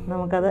 തീർച്ചയായിട്ടും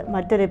നമുക്കത്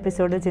മറ്റൊരു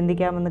എപ്പിസോഡിൽ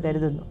ചിന്തിക്കാമെന്ന്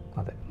കരുതുന്നു.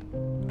 അതെ.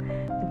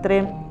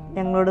 ഇത്രയും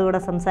ഞങ്ങളോട് കൂടെ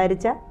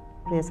സംസാരിച്ച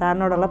പ്രിയ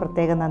സാറിനോടുള്ള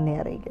പ്രത്യേക നന്ദി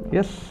അറിയിക്കുന്നു.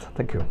 Yes,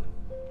 thank you.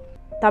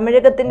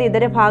 തമിഴകത്തിൻ്റെ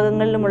ഇതര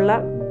ഭാഗങ്ങളിലുമുള്ള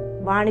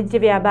വാണിജ്യ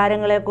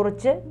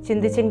വ്യാപാരങ്ങളെക്കുറിച്ച്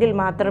ചിന്തിച്ചെങ്കിൽ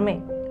മാത്രമേ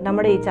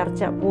നമ്മുടെ ഈ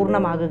ചർച്ച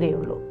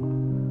പൂർണ്ണമാകുകയുള്ളൂ.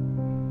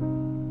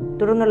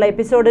 തുടർന്നുള്ള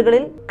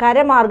എപ്പിസോഡുകളിൽ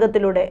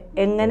കരമാർഗത്തിലൂടെ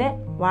എങ്ങനെ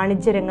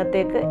വാണിജ്യ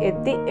രംഗത്തേക്ക്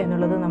എത്തി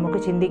എന്നുള്ളത് നമുക്ക്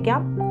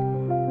ചിന്തിക്കാം.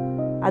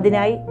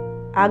 അതിനായി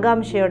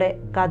ആകാംക്ഷയോടെ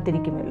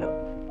കാത്തിരിക്കുമല്ലോ.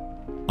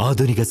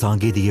 ആധുനിക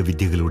സാങ്കേതിക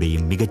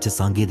വിദ്യകളുടെയും മികച്ച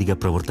സാങ്കേതിക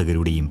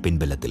പ്രവർത്തകരുടെയും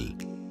പിൻബലത്തിൽ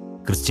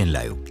ക്രിസ്ത്യൻ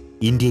ലൈവ്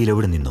ഇന്ത്യയിൽ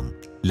എവിടെ നിന്നും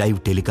ലൈവ്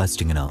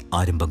ടെലികാസ്റ്റിംഗിന്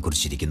ആരംഭം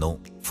കുറിച്ചിരിക്കുന്നു.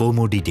 For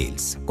more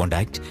details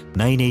contact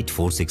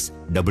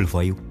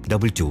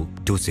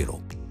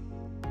 9846552220.